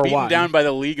out at number beaten 1. Down by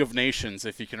the League of Nations,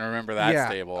 if you can remember that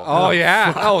stable. Oh,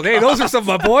 yeah. Oh, hey, those are some of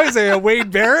my boys there.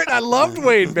 Wade Barrett. I loved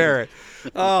Wade Barrett.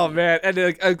 Oh, man. And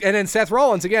then Seth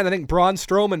Rollins, again, I think Braun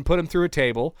Strowman put him through a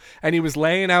table, and he was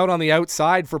laying out on the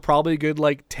outside for probably a good,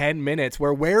 10 minutes,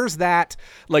 where's that,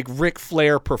 Ric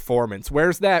Flair performance?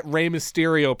 Where's that Rey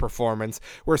Mysterio performance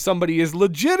where somebody is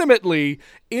legitimately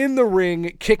in the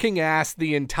ring kicking ass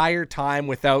the entire time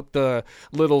without the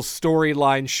little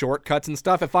storyline shortcuts and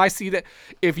stuff? If I see that,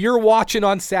 if you're watching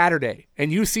on Saturday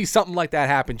and you see something like that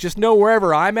happen, just know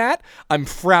wherever I'm at, I'm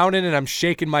frowning and I'm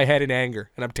shaking my head in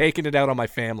anger, and I'm taking it out on my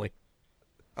family.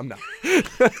 I'm not.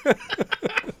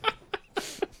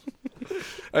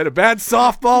 I had a bad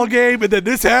softball game, and then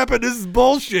this happened. This is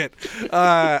bullshit.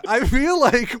 I feel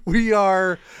like we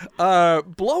are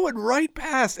blowing right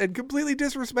past and completely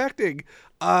disrespecting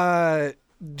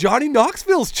Johnny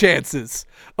Knoxville's chances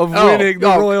of winning the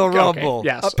Royal Rumble. Okay.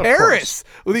 Yes, Paris,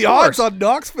 with the odds on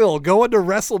Knoxville going to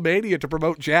WrestleMania to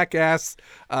promote Jackass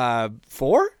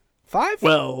 4? 5?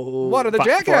 Well, what are the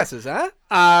Jackasses, huh?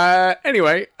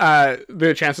 Anyway,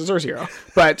 the chances are 0.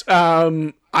 But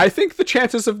I think the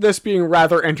chances of this being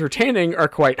rather entertaining are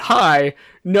quite high,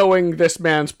 knowing this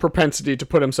man's propensity to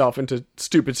put himself into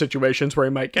stupid situations where he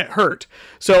might get hurt.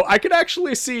 So I could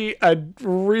actually see a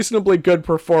reasonably good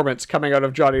performance coming out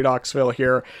of Johnny Knoxville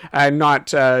here, and not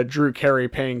Drew Carey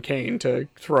paying Kane to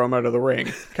throw him out of the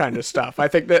ring kind of stuff. I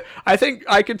think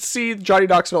I could see Johnny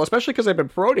Knoxville, especially because I've been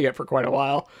promoting it for quite a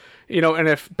while. And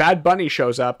if Bad Bunny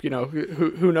shows up,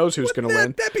 who knows who's going to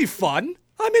win? That'd be fun.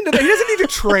 I'm into that. He doesn't need to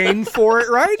train for it,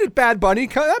 right? If Bad Bunny,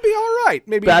 that'd be all right.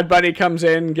 Maybe Bad Bunny comes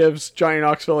in, gives Johnny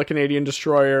Knoxville a Canadian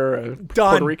destroyer, a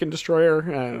Puerto Rican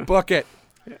destroyer. Book it.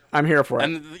 I'm here for it.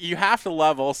 And you have to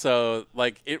love also,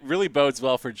 it really bodes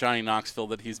well for Johnny Knoxville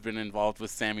that he's been involved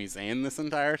with Sami Zayn this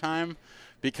entire time.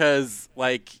 Because,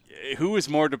 who is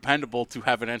more dependable to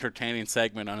have an entertaining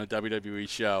segment on a WWE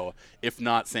show if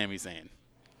not Sami Zayn?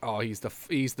 Oh, he's the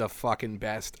fucking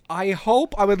best. I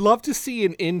would love to see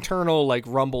an internal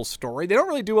Rumble story. They don't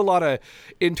really do a lot of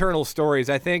internal stories.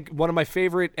 I think one of my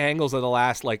favorite angles of the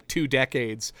last 2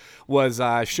 decades was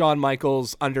Shawn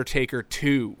Michaels Undertaker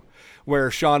 2,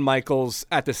 where Shawn Michaels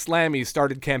at the Slammies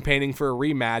started campaigning for a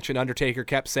rematch and Undertaker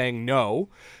kept saying no.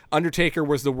 Undertaker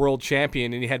was the world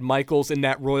champion, and he had Michaels in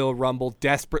that Royal Rumble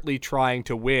desperately trying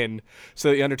to win,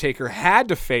 so the Undertaker had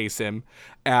to face him,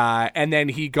 and then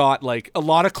he got a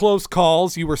lot of close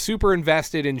calls. You were super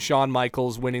invested in Shawn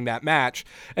Michaels winning that match,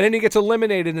 and then he gets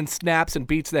eliminated and snaps and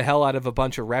beats the hell out of a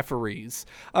bunch of referees.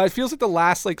 It feels like the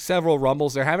last several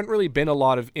Rumbles, there haven't really been a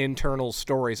lot of internal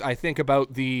stories. I think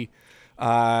about the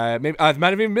maybe it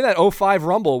might have even been that 05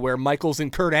 Rumble where Michaels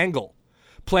and Kurt Angle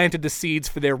planted the seeds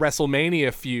for their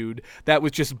WrestleMania feud that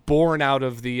was just born out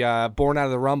of the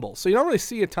Rumble. So you don't really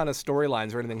see a ton of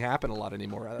storylines or anything happen a lot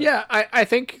anymore. Yeah, I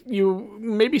think you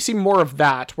maybe see more of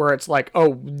that where it's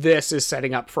this is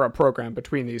setting up for a program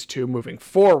between these two moving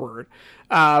forward.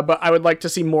 But I would like to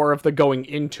see more of the going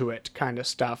into it kind of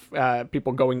stuff.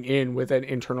 People going in with an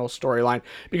internal storyline,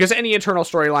 because any internal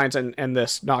storylines, and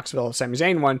this Knoxville Sami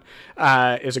Zayn one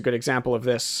is a good example of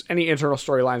this. Any internal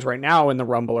storylines right now in the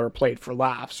Rumble are played for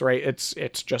laughs, right?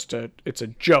 It's just a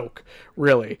joke,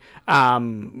 really.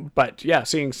 But yeah,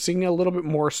 seeing a little bit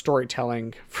more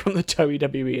storytelling from the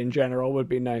WWE in general would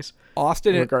be nice.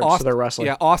 Austin in regards to their wrestling.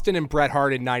 Yeah, Austin and Bret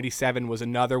Hart in '97 was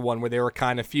another one where they were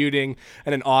kind of feuding,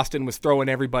 and then Austin was throwing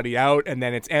everybody out, and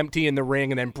then it's empty in the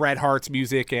ring, and then Bret Hart's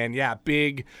music, and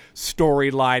big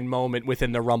storyline moment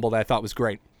within the Rumble that I thought was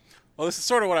great. Well, this is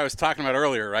sort of what I was talking about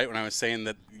earlier, right? When I was saying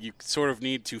that you sort of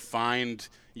need to find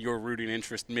your rooting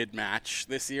interest mid-match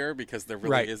this year, because there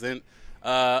really isn't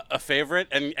a favorite.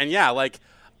 And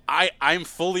I'm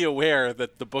fully aware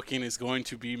that the booking is going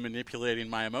to be manipulating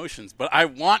my emotions, but I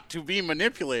want to be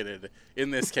manipulated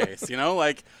in this case.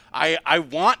 I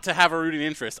want to have a rooting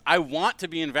interest. I want to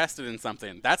be invested in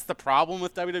something. That's the problem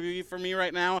with WWE for me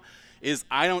right now, is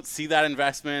I don't see that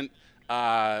investment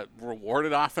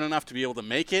rewarded often enough to be able to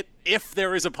make it, if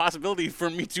there is a possibility for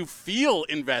me to feel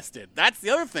invested. That's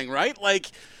the other thing, right?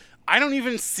 I don't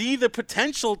even see the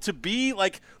potential to be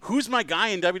who's my guy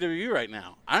in WWE right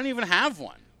now? I don't even have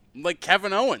one.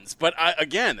 Kevin Owens. But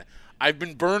I've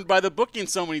been burned by the booking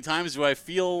so many times. Do I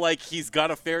feel like he's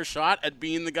got a fair shot at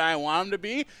being the guy I want him to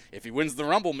be? If he wins the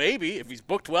Rumble, maybe. If he's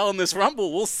booked well in this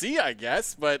Rumble, we'll see, I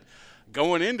guess. But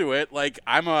going into it,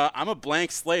 I'm a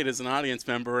blank slate as an audience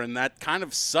member, and that kind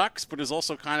of sucks, but is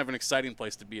also kind of an exciting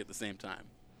place to be at the same time.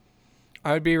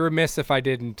 I would be remiss if I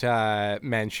didn't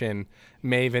mention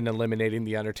Maven eliminating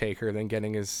The Undertaker, then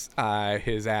getting his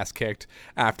ass kicked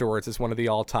afterwards is one of the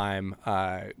all-time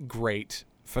great,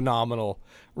 phenomenal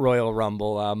Royal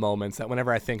Rumble moments that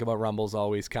whenever I think about Rumbles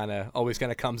always kind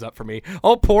of comes up for me.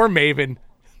 Oh, poor Maven.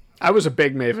 I was a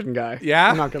big Maven guy. Yeah?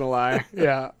 I'm not going to lie.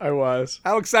 Yeah, I was.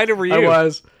 How excited were you?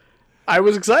 I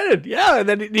was excited, yeah. And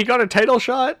then he got a title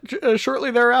shot shortly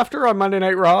thereafter on Monday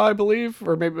Night Raw, I believe,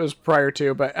 or maybe it was prior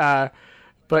to.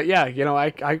 But yeah,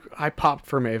 I popped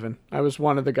for Maven. I was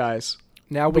one of the guys.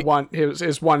 Now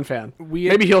his one fan.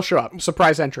 Maybe he'll show up.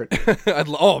 Surprise entrant.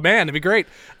 Oh man, it'd be great.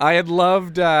 I had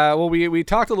loved. We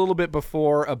talked a little bit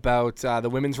before about the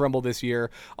Women's Rumble this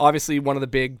year. Obviously, one of the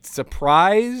big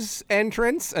surprise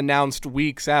entrants announced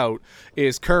weeks out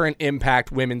is current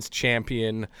Impact Women's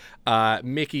Champion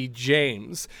Mickie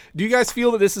James. Do you guys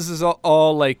feel that this is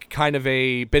all like kind of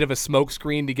a bit of a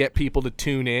smokescreen to get people to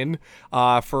tune in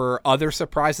for other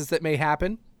surprises that may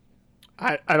happen?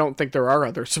 I don't think there are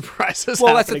other surprises.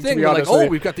 Well, that's the thing. We're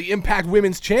like, we've got the Impact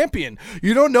Women's Champion.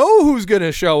 You don't know who's going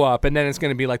to show up. And then it's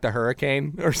going to be like the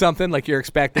Hurricane or something. Like you're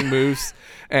expecting Moose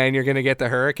and you're going to get the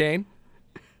Hurricane.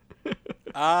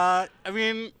 I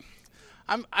mean,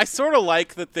 I sort of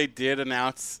like that they did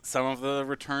announce some of the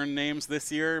return names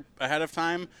this year ahead of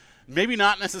time. Maybe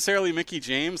not necessarily Mickie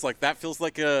James. Like that feels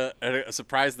like a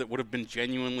surprise that would have been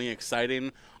genuinely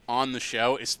exciting on the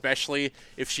show, especially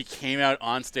if she came out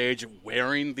on stage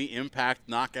wearing the Impact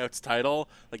Knockouts title.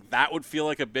 Like that would feel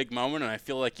like a big moment, and I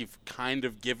feel like you've kind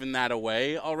of given that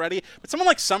away already. But someone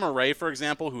like Summer Rae, for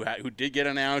example, who did get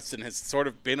announced and has sort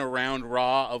of been around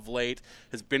Raw of late,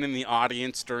 has been in the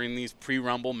audience during these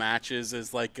pre-Rumble matches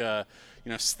as like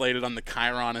slated on the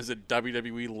Chiron as a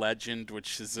WWE legend,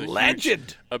 which is a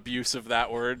huge abuse of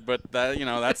that word, but that,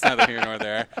 that's neither here nor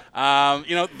there.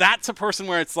 That's a person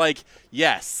where it's like,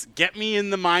 yes, get me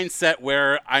in the mindset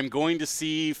where I'm going to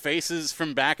see faces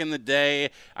from back in the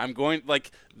day.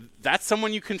 That's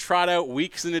someone you can trot out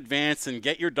weeks in advance and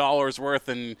get your dollar's worth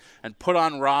and put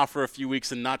on Raw for a few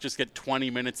weeks and not just get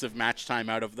 20 minutes of match time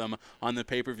out of them on the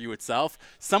pay-per-view itself.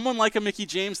 Someone like a Mickie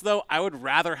James, though, I would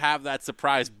rather have that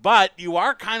surprise. But you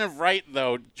are kind of right,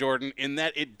 though, Jordan, in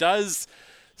that it does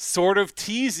sort of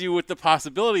tease you with the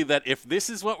possibility that if this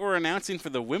is what we're announcing for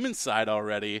the women's side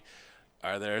already,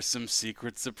 are there some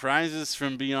secret surprises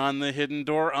from beyond the hidden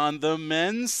door on the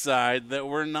men's side that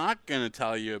we're not going to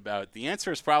tell you about? The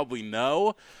answer is probably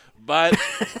no, but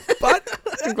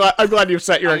I'm glad you've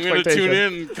set your expectations. I'm going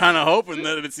to tune in kind of hoping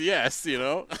that it's yes,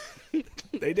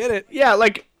 They did it. Yeah,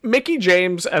 like Mickie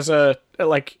James as no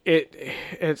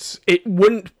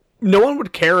one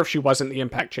would care if she wasn't the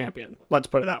Impact champion. Let's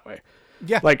put it that way.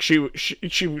 Yeah. Like she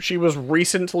was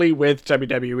recently with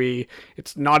WWE.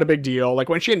 It's not a big deal. Like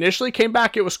when she initially came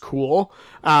back, it was cool.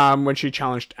 When she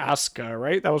challenged Asuka,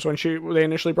 right? That was when they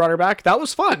initially brought her back. That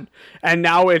was fun. And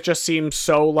now it just seems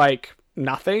so like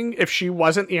nothing. If she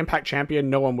wasn't the Impact champion,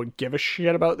 no one would give a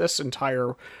shit about this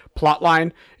entire plot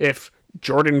line. If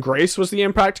Jordynne Grace was the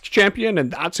Impact champion and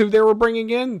that's who they were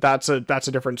bringing in, that's a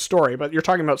different story. But you're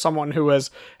talking about someone who has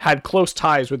had close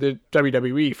ties with the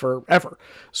WWE forever.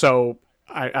 So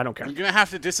I don't care. I'm going to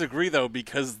have to disagree, though,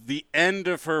 because the end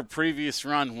of her previous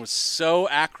run was so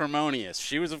acrimonious.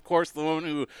 She was, of course, the woman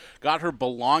who got her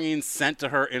belongings sent to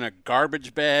her in a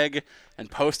garbage bag and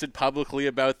posted publicly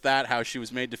about that, how she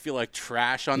was made to feel like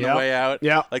trash on the way out.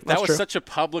 Yeah, like that was such a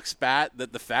public spat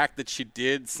that the fact that she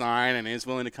did sign and is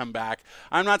willing to come back,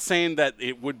 I'm not saying that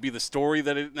it would be the story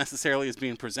that it necessarily is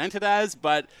being presented as,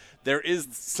 but there is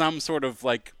some sort of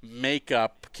like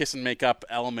kiss and make up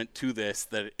element to this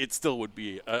that it still would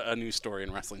be a news story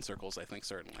in wrestling circles, I think,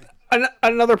 certainly.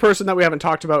 Another person that we haven't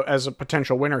talked about as a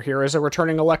potential winner here is a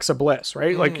returning Alexa Bliss,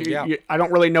 right? I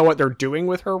don't really know what they're doing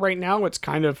with her right now. It's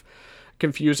kind of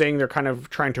confusing. They're kind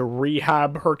of trying to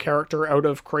rehab her character out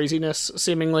of craziness,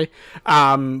 seemingly.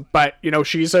 But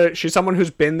she's someone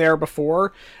who's been there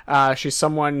before. She's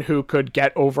someone who could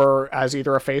get over as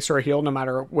either a face or a heel, no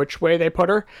matter which way they put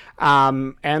her.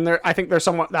 And I think there's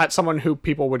someone who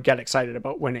people would get excited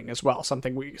about winning as well.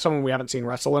 Someone we haven't seen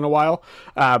wrestle in a while,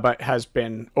 but has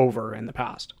been over in the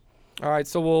past. All right,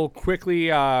 so we'll quickly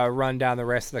run down the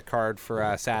rest of the card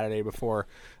for Saturday before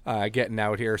getting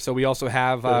out here. So we also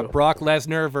have Brock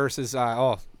Lesnar versus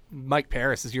Mike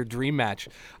Paris is your dream match.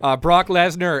 Brock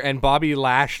Lesnar and Bobby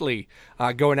Lashley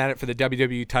going at it for the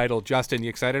WWE title. Justin, you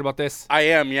excited about this? I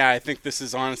am, yeah. I think this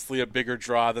is honestly a bigger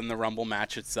draw than the Rumble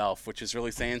match itself, which is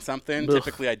really saying something. Ugh.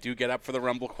 Typically, I do get up for the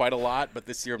Rumble quite a lot, but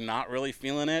this year I'm not really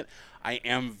feeling it. I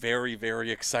am very, very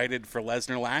excited for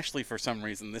Lesnar-Lashley for some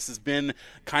reason. This has been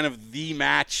kind of the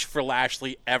match for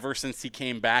Lashley ever since he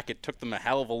came back. It took them a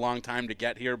hell of a long time to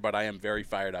get here, but I am very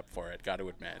fired up for it, got to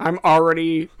admit. I'm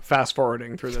already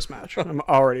fast-forwarding through this match.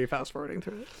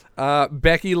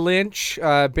 Becky Lynch,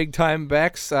 big-time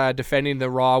Bex, defending the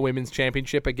Raw Women's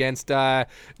Championship against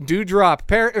Doudrop.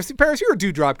 Paris, you're a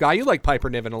Doudrop guy. You like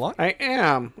Piper Niven a lot. I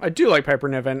am. I do like Piper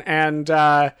Niven, and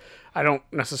I don't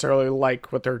necessarily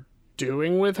like what they're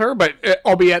doing with her, but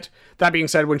albeit that being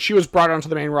said, when she was brought onto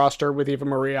the main roster with Eva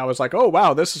Marie, I was like, oh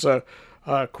wow, this is a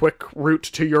a quick route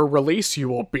to your release. You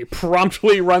will be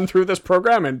promptly run through this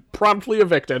program and promptly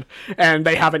evicted. And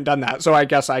they haven't done that. So I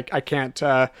guess I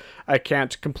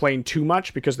can't complain too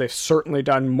much because they've certainly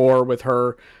done more with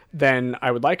her than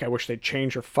I would like. I wish they'd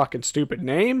change her fucking stupid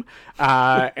name.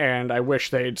 And I wish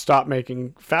they'd stop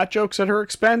making fat jokes at her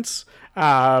expense.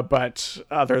 But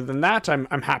other than that, I'm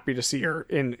happy to see her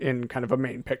in kind of a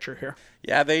main picture here.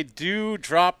 Yeah, they do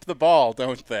drop the ball,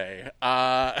 don't they?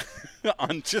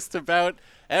 On just about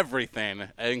everything,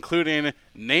 including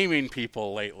naming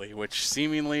people lately, which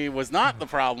seemingly was not the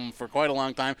problem for quite a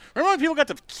long time. Remember when people got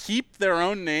to keep their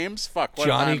own names? Fuck, what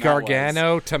Johnny a time that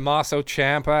Gargano, was. Tommaso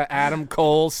Ciampa, Adam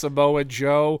Cole, Samoa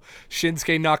Joe,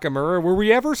 Shinsuke Nakamura. Were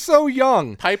we ever so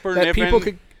young Piper that Niven. people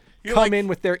could You're come like- in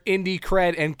with their indie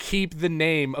cred and keep the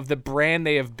name of the brand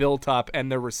they have built up and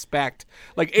the respect?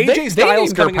 Like AJ They Styles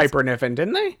named her coming in- Piper Niven,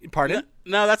 didn't they? Pardon?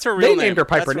 No, that's her They real name. named her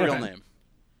Piper That's her real Niven. name.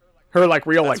 Her like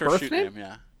real That's like her birth shoot name?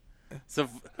 yeah. So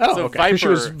Okay. Viper, She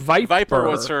was Viper,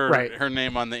 was her right. her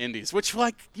name on the Indies, which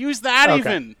like use that Okay.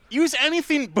 even use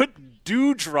anything but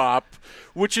Doudrop,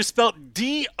 which is spelled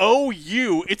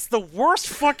D-O-U. It's the worst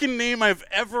fucking name I've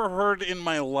ever heard in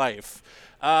my life.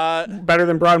 Better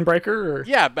than Braun Breaker? Or?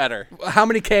 Yeah, better. How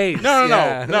many Ks? No,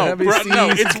 Yeah. no, How many no,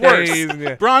 Cs, it's worse. Ks,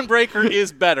 yeah. Braun Breaker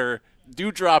is better.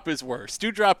 Doudrop is worse.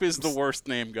 Doudrop is the worst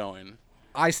name going.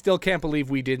 I still can't believe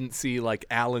we didn't see like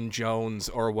Alan Jones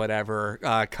or whatever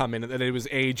come in. That it was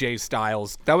AJ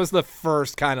Styles. That was the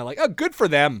first kind of like, oh, good for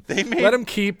them. They made- let him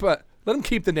keep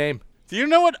the name. Do you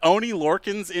know what Oni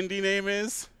Lorcan's indie name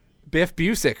is? Biff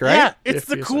Busick, right? Yeah, it's Biff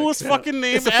the Busick, coolest yeah. fucking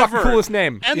name It's the ever. fucking coolest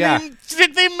name, And yeah.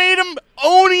 they made him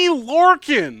Oni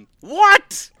Lorcan.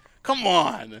 What? Come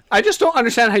on. I just don't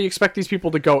understand how you expect these people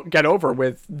to get over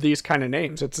with these kind of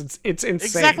names. It's insane.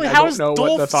 Exactly. I How don't has know what the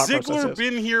Dolph thought process Ziggler is.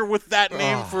 been here with that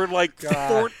name for like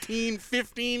 14,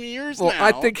 15 years Well, now?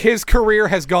 I think his career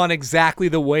has gone exactly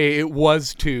the way it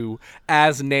was to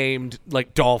as named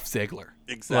like Dolph Ziggler.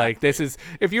 Exactly. Like this is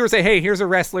if you were to say, hey, here's a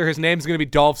wrestler, his name's going to be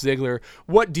Dolph Ziggler.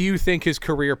 What do you think his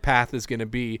career path is going to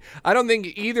be? I don't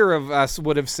think either of us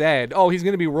would have said, oh, he's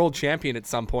going to be world champion at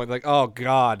some point. Like, oh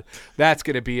God, that's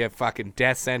going to be a fucking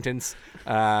death sentence.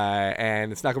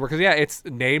 And it's not gonna work because it's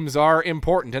names are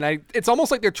important, and it's almost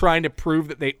like they're trying to prove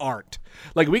that they aren't.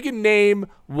 Like we can name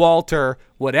Walter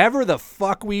whatever the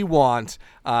fuck we want.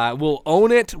 We'll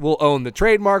own it. We'll own the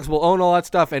trademarks. We'll own all that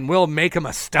stuff, and we'll make him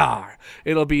a star.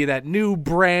 It'll be that new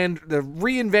brand, the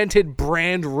reinvented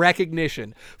brand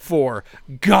recognition for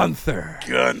Gunther.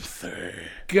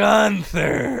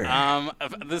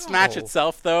 This match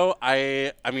itself, though,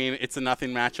 I mean, it's a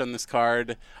nothing match on this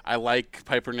card. I like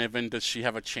Piper Niven. Does she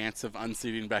have a chance of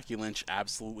unseating Becky Lynch?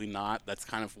 Absolutely not. That's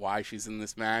kind of why she's in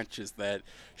this match, is that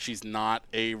she's not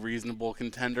a reasonable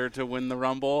contender to win the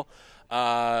Rumble.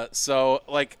 So,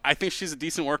 like, I think she's a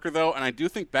decent worker, though, and I do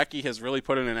think Becky has really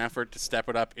put in an effort to step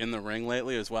it up in the ring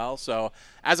lately as well. So,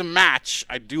 as a match,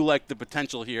 I do like the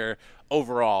potential here.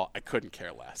 Overall, I couldn't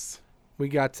care less. We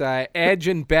got Edge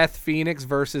and Beth Phoenix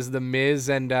versus The Miz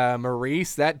and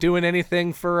Maurice. That doing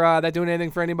anything for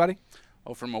anybody?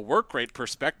 Oh, from a work rate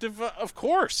perspective, of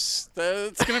course.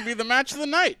 It's going to be the match of the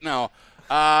night. No.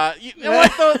 You know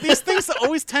what, though? These things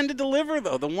always tend to deliver,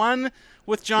 though. The one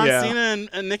with John Cena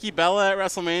and Nikki Bella at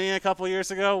WrestleMania a couple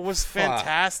years ago was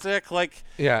fantastic. Like,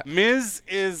 Miz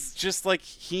is just like,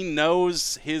 he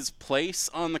knows his place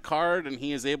on the card, and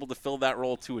he is able to fill that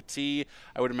role to a T.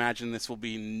 I would imagine this will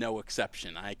be no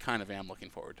exception. I kind of am looking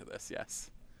forward to this, yes.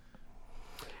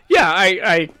 Yeah,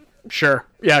 I sure.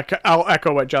 Yeah, I'll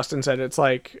echo what Justin said. It's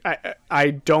like I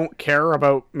don't care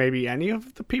about maybe any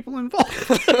of the people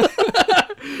involved.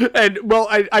 And well,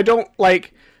 I don't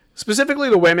like specifically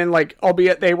the women, like,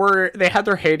 albeit they had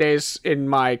their heydays in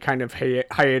my kind of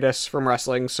hiatus from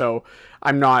wrestling, so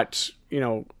I'm not,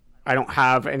 I don't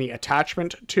have any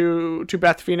attachment to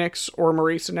Beth Phoenix or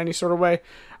Maurice in any sort of way.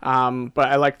 But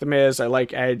I like The Miz, I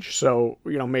like Edge, so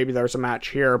maybe there's a match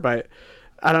here, but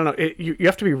I don't know. You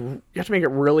have to make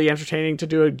it really entertaining to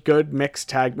do a good mixed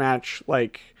tag match.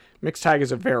 Like, mixed tag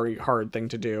is a very hard thing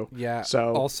to do. Yeah.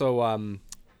 So also,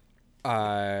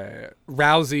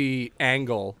 Rousey,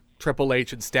 Angle, Triple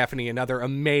H, and Stephanie, another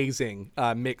amazing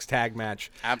mixed tag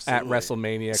match at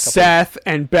WrestleMania. Seth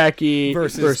and Becky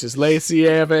versus Lacey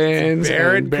Evans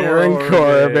and Baron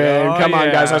Corbin. Oh, Come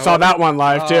on, guys! I saw that one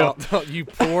live too. Oh, you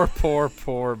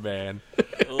poor man.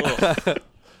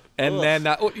 And then,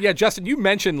 Justin, you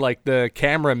mentioned like the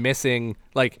camera missing,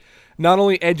 like not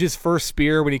only Edge's first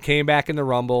spear when he came back in the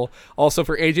Rumble, also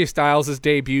for AJ Styles'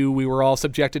 debut, we were all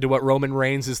subjected to what Roman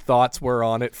Reigns' thoughts were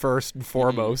on it first and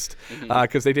foremost,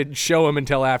 because they didn't show him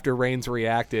until after Reigns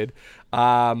reacted.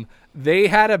 They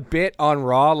had a bit on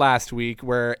Raw last week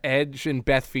where Edge and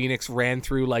Beth Phoenix ran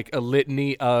through like a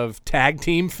litany of tag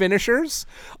team finishers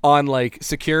on like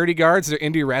security guards, they're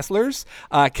indie wrestlers.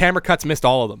 Camera cuts missed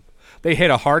all of them. They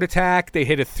hit a heart attack, they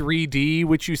hit a 3D,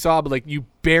 which you saw, but like you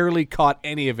barely caught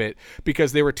any of it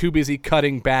because they were too busy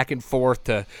cutting back and forth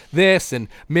to this and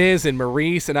Miz and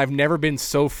Maurice, and I've never been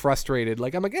so frustrated.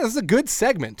 Like, I'm like, this is a good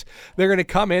segment. They're going to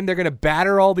come in, they're going to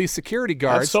batter all these security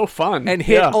guards. That's so fun. And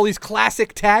hit all these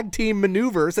classic tag team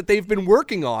maneuvers that they've been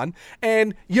working on,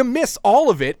 and you miss all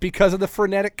of it because of the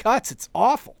frenetic cuts. It's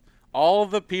awful. All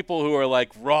the people who are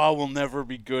like, Raw will never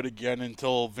be good again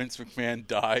until Vince McMahon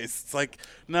dies. It's like,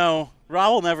 no,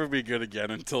 Raw will never be good again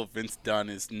until Vince Dunn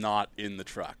is not in the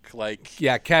truck. Like,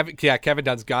 Kevin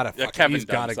Dunn's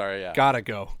gotta. Gotta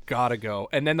go.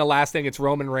 And then the last thing, it's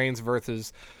Roman Reigns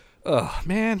versus,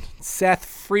 Seth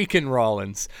freaking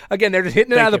Rollins. Again, they're just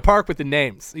hitting it out of the park with the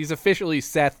names. He's officially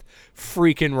Seth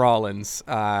freaking Rollins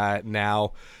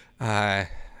now.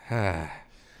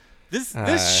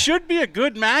 This should be a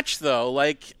good match, though.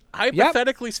 Like,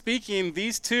 hypothetically speaking,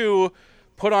 these two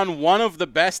put on one of the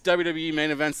best WWE main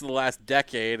events of the last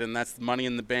decade, and that's Money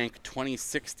in the Bank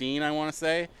 2016, I want to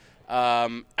say.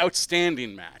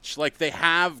 Outstanding match. Like, they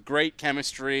have great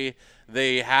chemistry.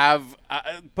 They have...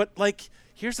 but, like,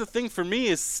 here's the thing for me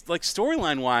is, like,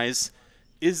 storyline-wise,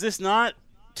 is this not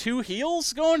two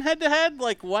heels going head-to-head?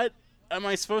 Like, what am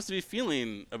I supposed to be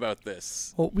feeling about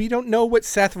this? Well, we don't know what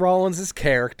Seth Rollins'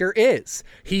 character is.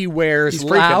 He wears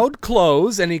loud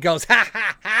clothes and he goes, ha,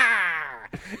 ha, ha,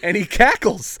 and he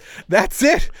cackles. That's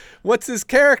it. What's his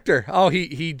character? Oh,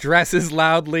 he dresses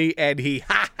loudly and he,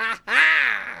 ha, ha,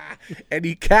 ha, and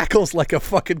he cackles like a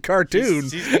fucking cartoon.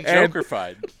 He's been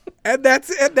Joker-fied. And that's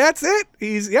it.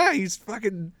 He's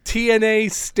fucking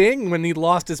TNA Sting when he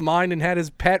lost his mind and had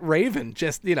his pet Raven.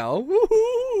 Just,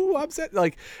 woohoo, upset.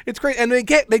 Like, it's great. And they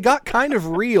got kind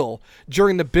of real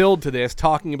during the build to this,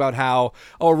 talking about how,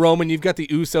 Roman, you've got the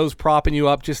Usos propping you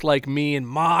up just like me and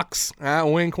Mox.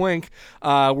 Wink, wink.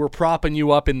 We're propping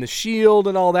you up in the Shield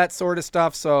and all that sort of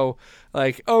stuff. So,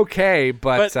 like, okay,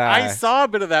 but I saw a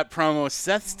bit of that promo.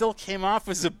 Seth still came off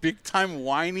as a big-time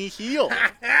whiny heel.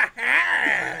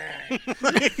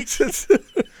 I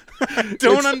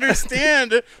don't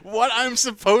understand what I'm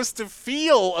supposed to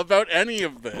feel about any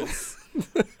of this.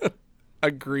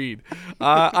 Agreed.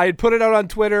 I had put it out on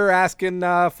Twitter asking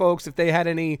folks if they had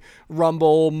any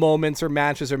Rumble moments or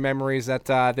matches or memories that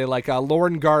they like.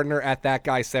 Lauren Gardner at That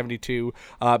Guy 72,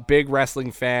 big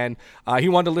wrestling fan. He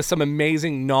wanted to list some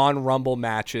amazing non-Rumble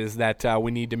matches that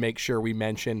we need to make sure we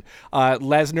mention.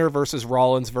 Lesnar versus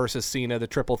Rollins versus Cena, the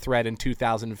triple threat in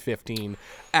 2015.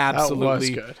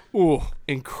 Absolutely. That was good. Ooh,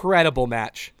 incredible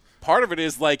match. Part of it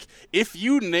is like, if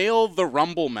you nail the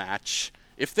Rumble match,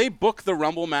 if they book the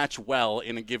Rumble match well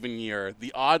in a given year,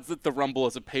 the odds that the Rumble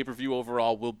as a pay-per-view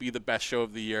overall will be the best show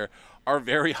of the year are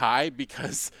very high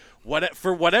because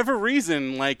for whatever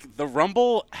reason, like, the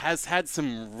Rumble has had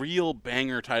some real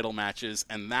banger title matches,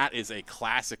 and that is a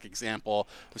classic example.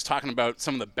 I was talking about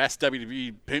some of the best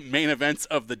WWE main events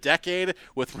of the decade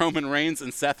with Roman Reigns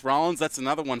and Seth Rollins. That's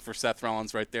another one for Seth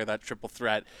Rollins right there, that triple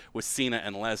threat with Cena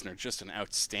and Lesnar. Just an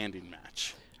outstanding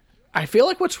match. I feel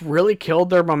like what's really killed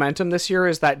their momentum this year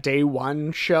is that day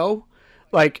one show.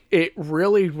 Like, it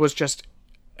really was just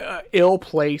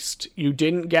ill-placed. You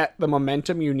didn't get the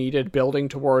momentum you needed building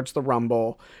towards the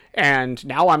Rumble. And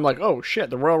now I'm like, oh shit,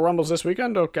 the Royal Rumble's this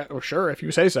weekend? Okay, oh, sure, if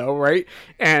you say so, right?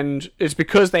 And it's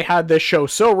because they had this show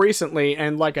so recently,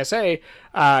 and like I say,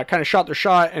 kind of shot their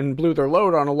shot and blew their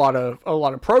load on a lot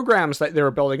of programs that they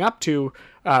were building up to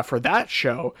for that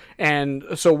show. And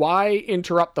so why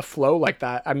interrupt the flow like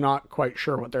that? I'm not quite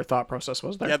sure what their thought process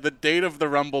was there. Yeah, the date of the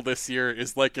Rumble this year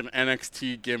is like an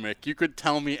NXT gimmick. You could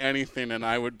tell me anything and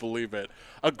I would believe it.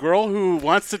 A girl who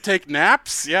wants to take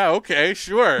naps? Yeah, okay,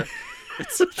 sure.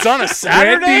 It's on a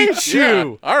Saturday? Wendy Chu. Yeah.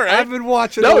 All right. I've been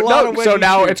watching a lot of Wendy So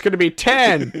now Chu. it's going to be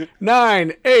 10,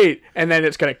 9, 8, and then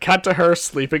it's going to cut to her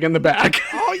sleeping in the back.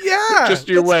 Oh, yeah. Just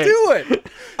your way. Let's do it.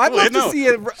 I'd love to see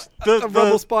a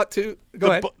Rumble spot, too. Go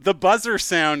ahead. The buzzer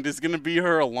sound is going to be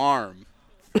her alarm.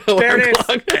 There it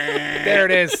is. There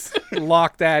it is.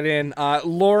 Lock that in.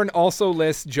 Lauren also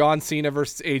lists John Cena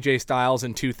versus AJ Styles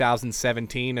in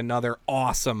 2017. Another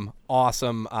awesome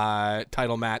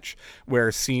title match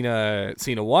where Cena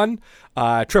won.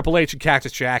 Triple H and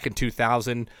Cactus Jack in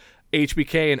 2000.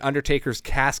 HBK and Undertaker's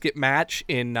casket match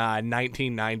in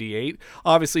 1998.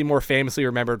 Obviously more famously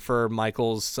remembered for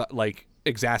Michael's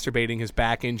exacerbating his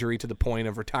back injury to the point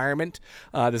of retirement.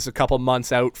 This is a couple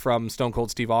months out from Stone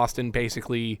Cold Steve Austin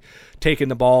basically taking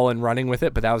the ball and running with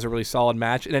it, but that was a really solid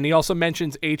match. And then he also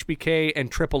mentions HBK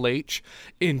and Triple H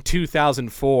in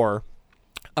 2004,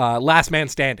 Last Man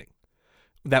Standing.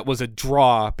 That was a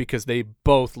draw because they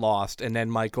both lost, and then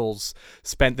Michaels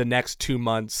spent the next 2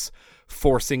 months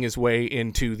forcing his way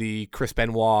into the Chris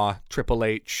Benoit Triple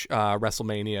H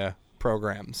WrestleMania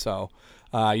program. So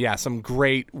some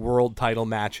great world title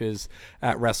matches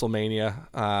at WrestleMania,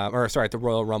 at the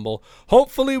Royal Rumble.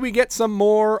 Hopefully we get some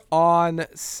more on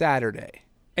Saturday.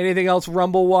 Anything else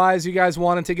Rumble-wise you guys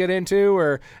wanted to get into,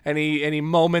 or any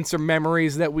moments or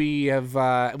memories that we've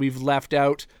left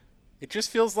out? It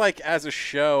just feels like as a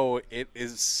show, it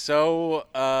is so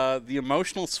the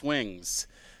emotional swings.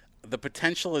 The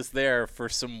potential is there for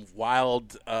some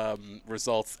wild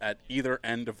results at either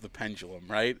end of the pendulum,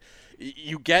 right?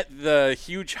 You get the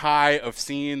huge high of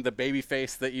seeing the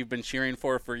babyface that you've been cheering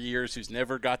for years, who's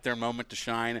never got their moment to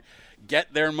shine,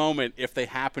 get their moment if they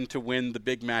happen to win the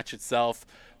big match itself.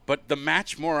 But the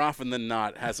match, more often than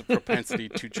not, has a propensity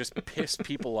to just piss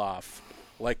people off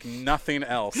like nothing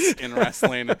else in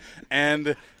wrestling.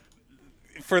 And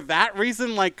for that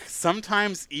reason, like,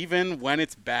 sometimes even when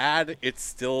it's bad, it's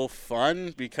still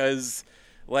fun because,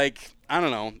 like, I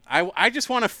don't know. I just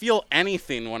want to feel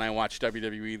anything when I watch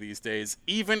WWE these days,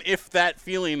 even if that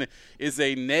feeling is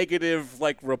a negative,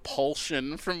 like,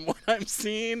 repulsion from what I'm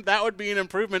seeing. That would be an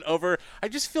improvement over I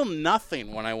just feel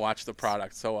nothing when I watch the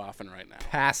product so often right now.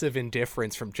 Passive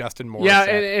indifference from Justin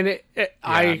Morissette. Yeah, and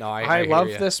I love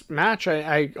this match.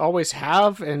 I always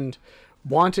have and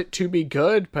want it to be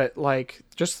good, but like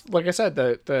I said,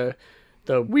 the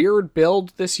weird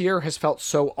build this year has felt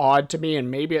so odd to me,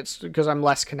 and maybe it's because I'm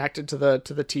less connected to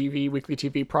the weekly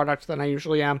TV product than I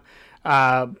usually am.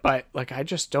 But like, I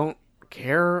just don't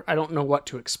care. I don't know what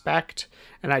to expect,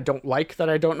 and I don't like that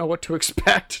I don't know what to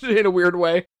expect in a weird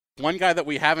way. One guy that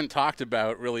we haven't talked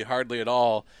about really hardly at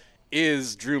all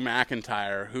is Drew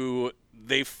McIntyre, who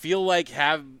they feel like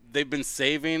they've been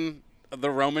saving the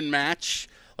Roman match.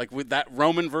 Like, with that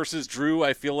Roman versus Drew,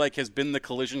 I feel like has been the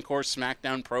Collision Course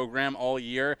SmackDown program all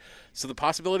year. So the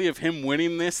possibility of him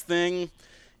winning this thing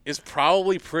is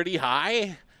probably pretty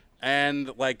high.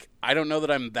 And, like, I don't know that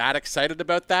I'm that excited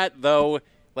about that, though.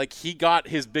 Like, he got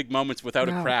his big moments without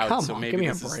a crowd, so maybe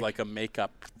this is like a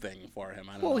makeup thing for him.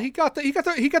 I don't know. He got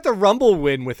the Rumble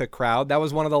win with a crowd. That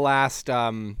was one of the last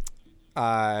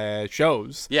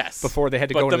shows before they had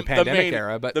to go into the pandemic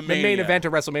era, but the main event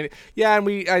of WrestleMania. Yeah,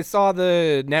 and I saw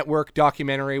the network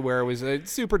documentary where it was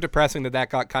super depressing that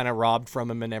got kind of robbed from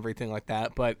him and everything like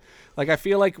that. But like, I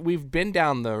feel like we've been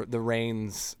down the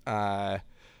Reigns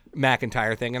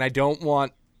McIntyre thing, and I don't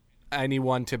want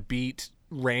anyone to beat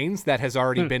Reigns that has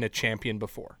already been a champion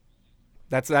before.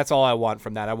 That's all I want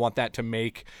from that. I want that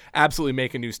to absolutely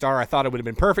make a new star. I thought it would have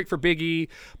been perfect for Big E,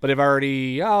 but if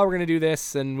already, we're going to do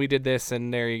this, and we did this,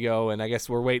 and there you go. And I guess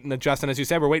we're waiting, Justin, as you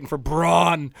said, we're waiting for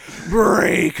Braun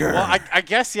Breaker. Well, I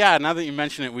guess, yeah, now that you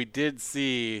mention it, we did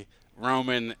see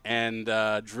Roman and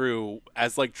Drew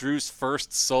as, like, Drew's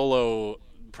first solo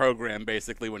program,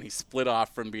 basically, when he split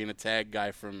off from being a tag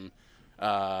guy from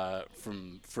Dolph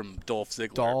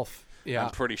Ziggler. Yeah,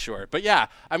 I'm pretty sure. But yeah,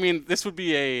 I mean, this would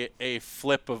be a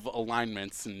flip of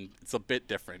alignments, and it's a bit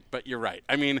different. But you're right.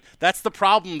 I mean, that's the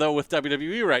problem, though, with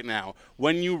WWE right now.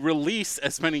 When you release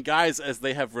as many guys as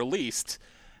they have released,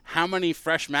 how many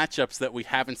fresh matchups that we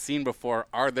haven't seen before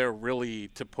are there really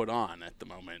to put on at the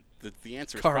moment? The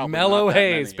answer is Carmelo probably not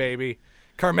Hayes, that many. baby.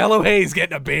 Carmelo Hayes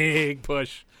getting a big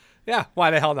push. Yeah, why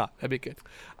the hell not? That'd be good.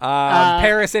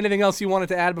 Paris, anything else you wanted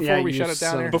to add before we shut it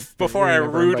down here? Before I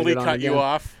rudely cut you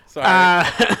off. Sorry.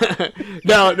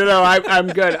 No, I'm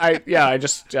good. I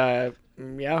just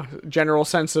general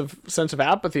sense of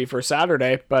apathy for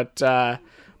Saturday, but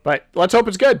let's hope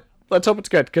it's good. Let's hope it's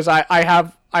good, because I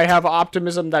have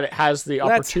optimism that it has the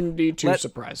opportunity to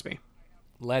surprise me.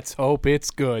 Let's hope it's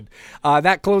good.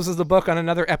 That closes the book on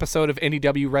another episode of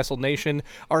NEW Wrestle Nation,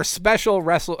 our special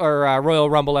Royal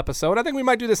Rumble episode. I think we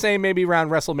might do the same maybe around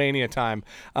WrestleMania time.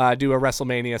 Do a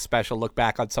WrestleMania special, look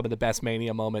back on some of the best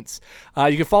Mania moments.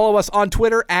 You can follow us on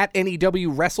Twitter at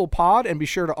NEW WrestlePod, and be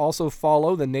sure to also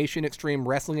follow the Nation Extreme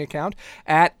Wrestling account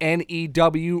at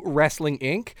NEW Wrestling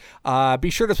Inc. Be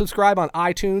sure to subscribe on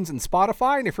iTunes and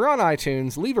Spotify, and if you're on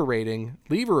iTunes, leave a rating,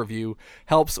 leave a review,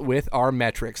 helps with our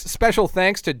metrics. Special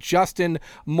thanks to Justin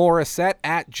Morissette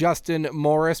at Justin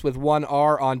Morris with 1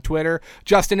 R on Twitter.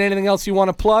 Justin, anything else you want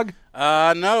to plug?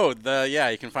 No,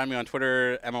 you can find me on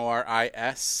Twitter,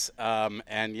 MORIS,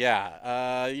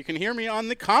 you can hear me on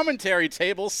the commentary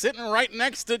table sitting right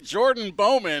next to Jordan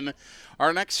Bowman.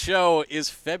 Our next show is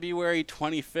February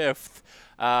 25th,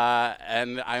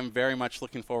 and I'm very much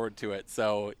looking forward to it.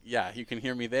 So, yeah, you can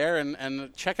hear me there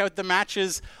and check out the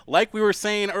matches like we were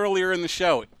saying earlier in the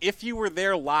show. If you were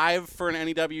there live for an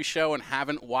NEW show and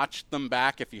haven't watched them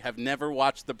back, if you have never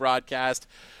watched the broadcast,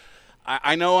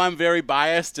 I know I'm very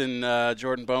biased, and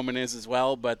Jordan Bowman is as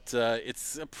well, but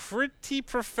it's a pretty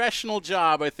professional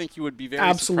job. I think you would be very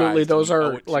absolutely. surprised. Those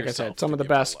are, like I said, some of the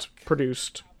best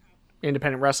produced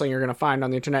independent wrestling you're going to find on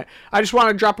the internet. I just want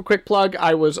to drop a quick plug.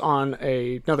 I was on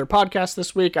another podcast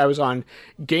this week. I was on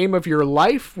Game of Your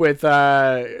Life with,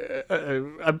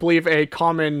 I believe, a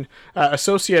common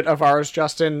associate of ours,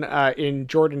 Justin, in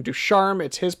Jordan Ducharme.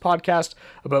 It's his podcast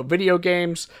about video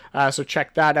games, so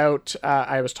check that out.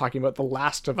 I was talking about The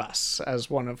Last of Us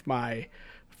as one of my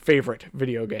favorite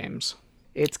video games.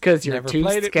 It's because you're Never too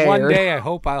played scared. It. One day, I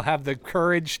hope I'll have the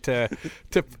courage to.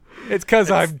 It's because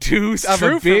I'm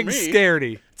a big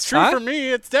scaredy. It's true for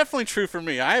me. It's definitely true for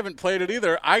me. I haven't played it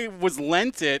either. I was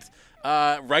lent it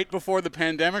right before the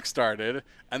pandemic started,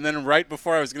 and then right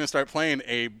before I was going to start playing,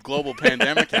 a global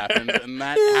pandemic happened, and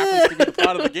that happens to be the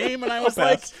plot of the game, and I was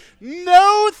like,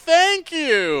 no, thank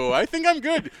you. I think I'm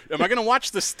good. Am I going to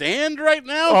watch The Stand right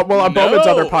now? Well, on Bowman's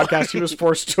other podcast, he was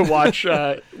forced to watch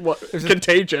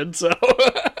Contagion, so...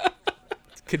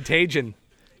 Contagion.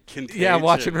 Yeah,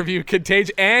 watch and review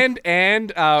Contagion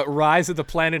and Rise of the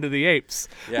Planet of the Apes,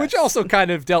 which also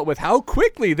kind of dealt with how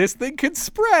quickly this thing could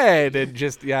spread and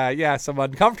just some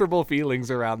uncomfortable feelings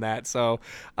around that. So,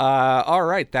 all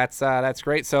right, that's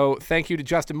great. So, thank you to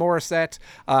Justin Morissette,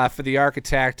 for the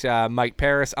architect, Mike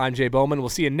Paris. I'm Jay Bowman. We'll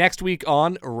see you next week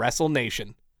on Wrestle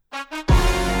Nation.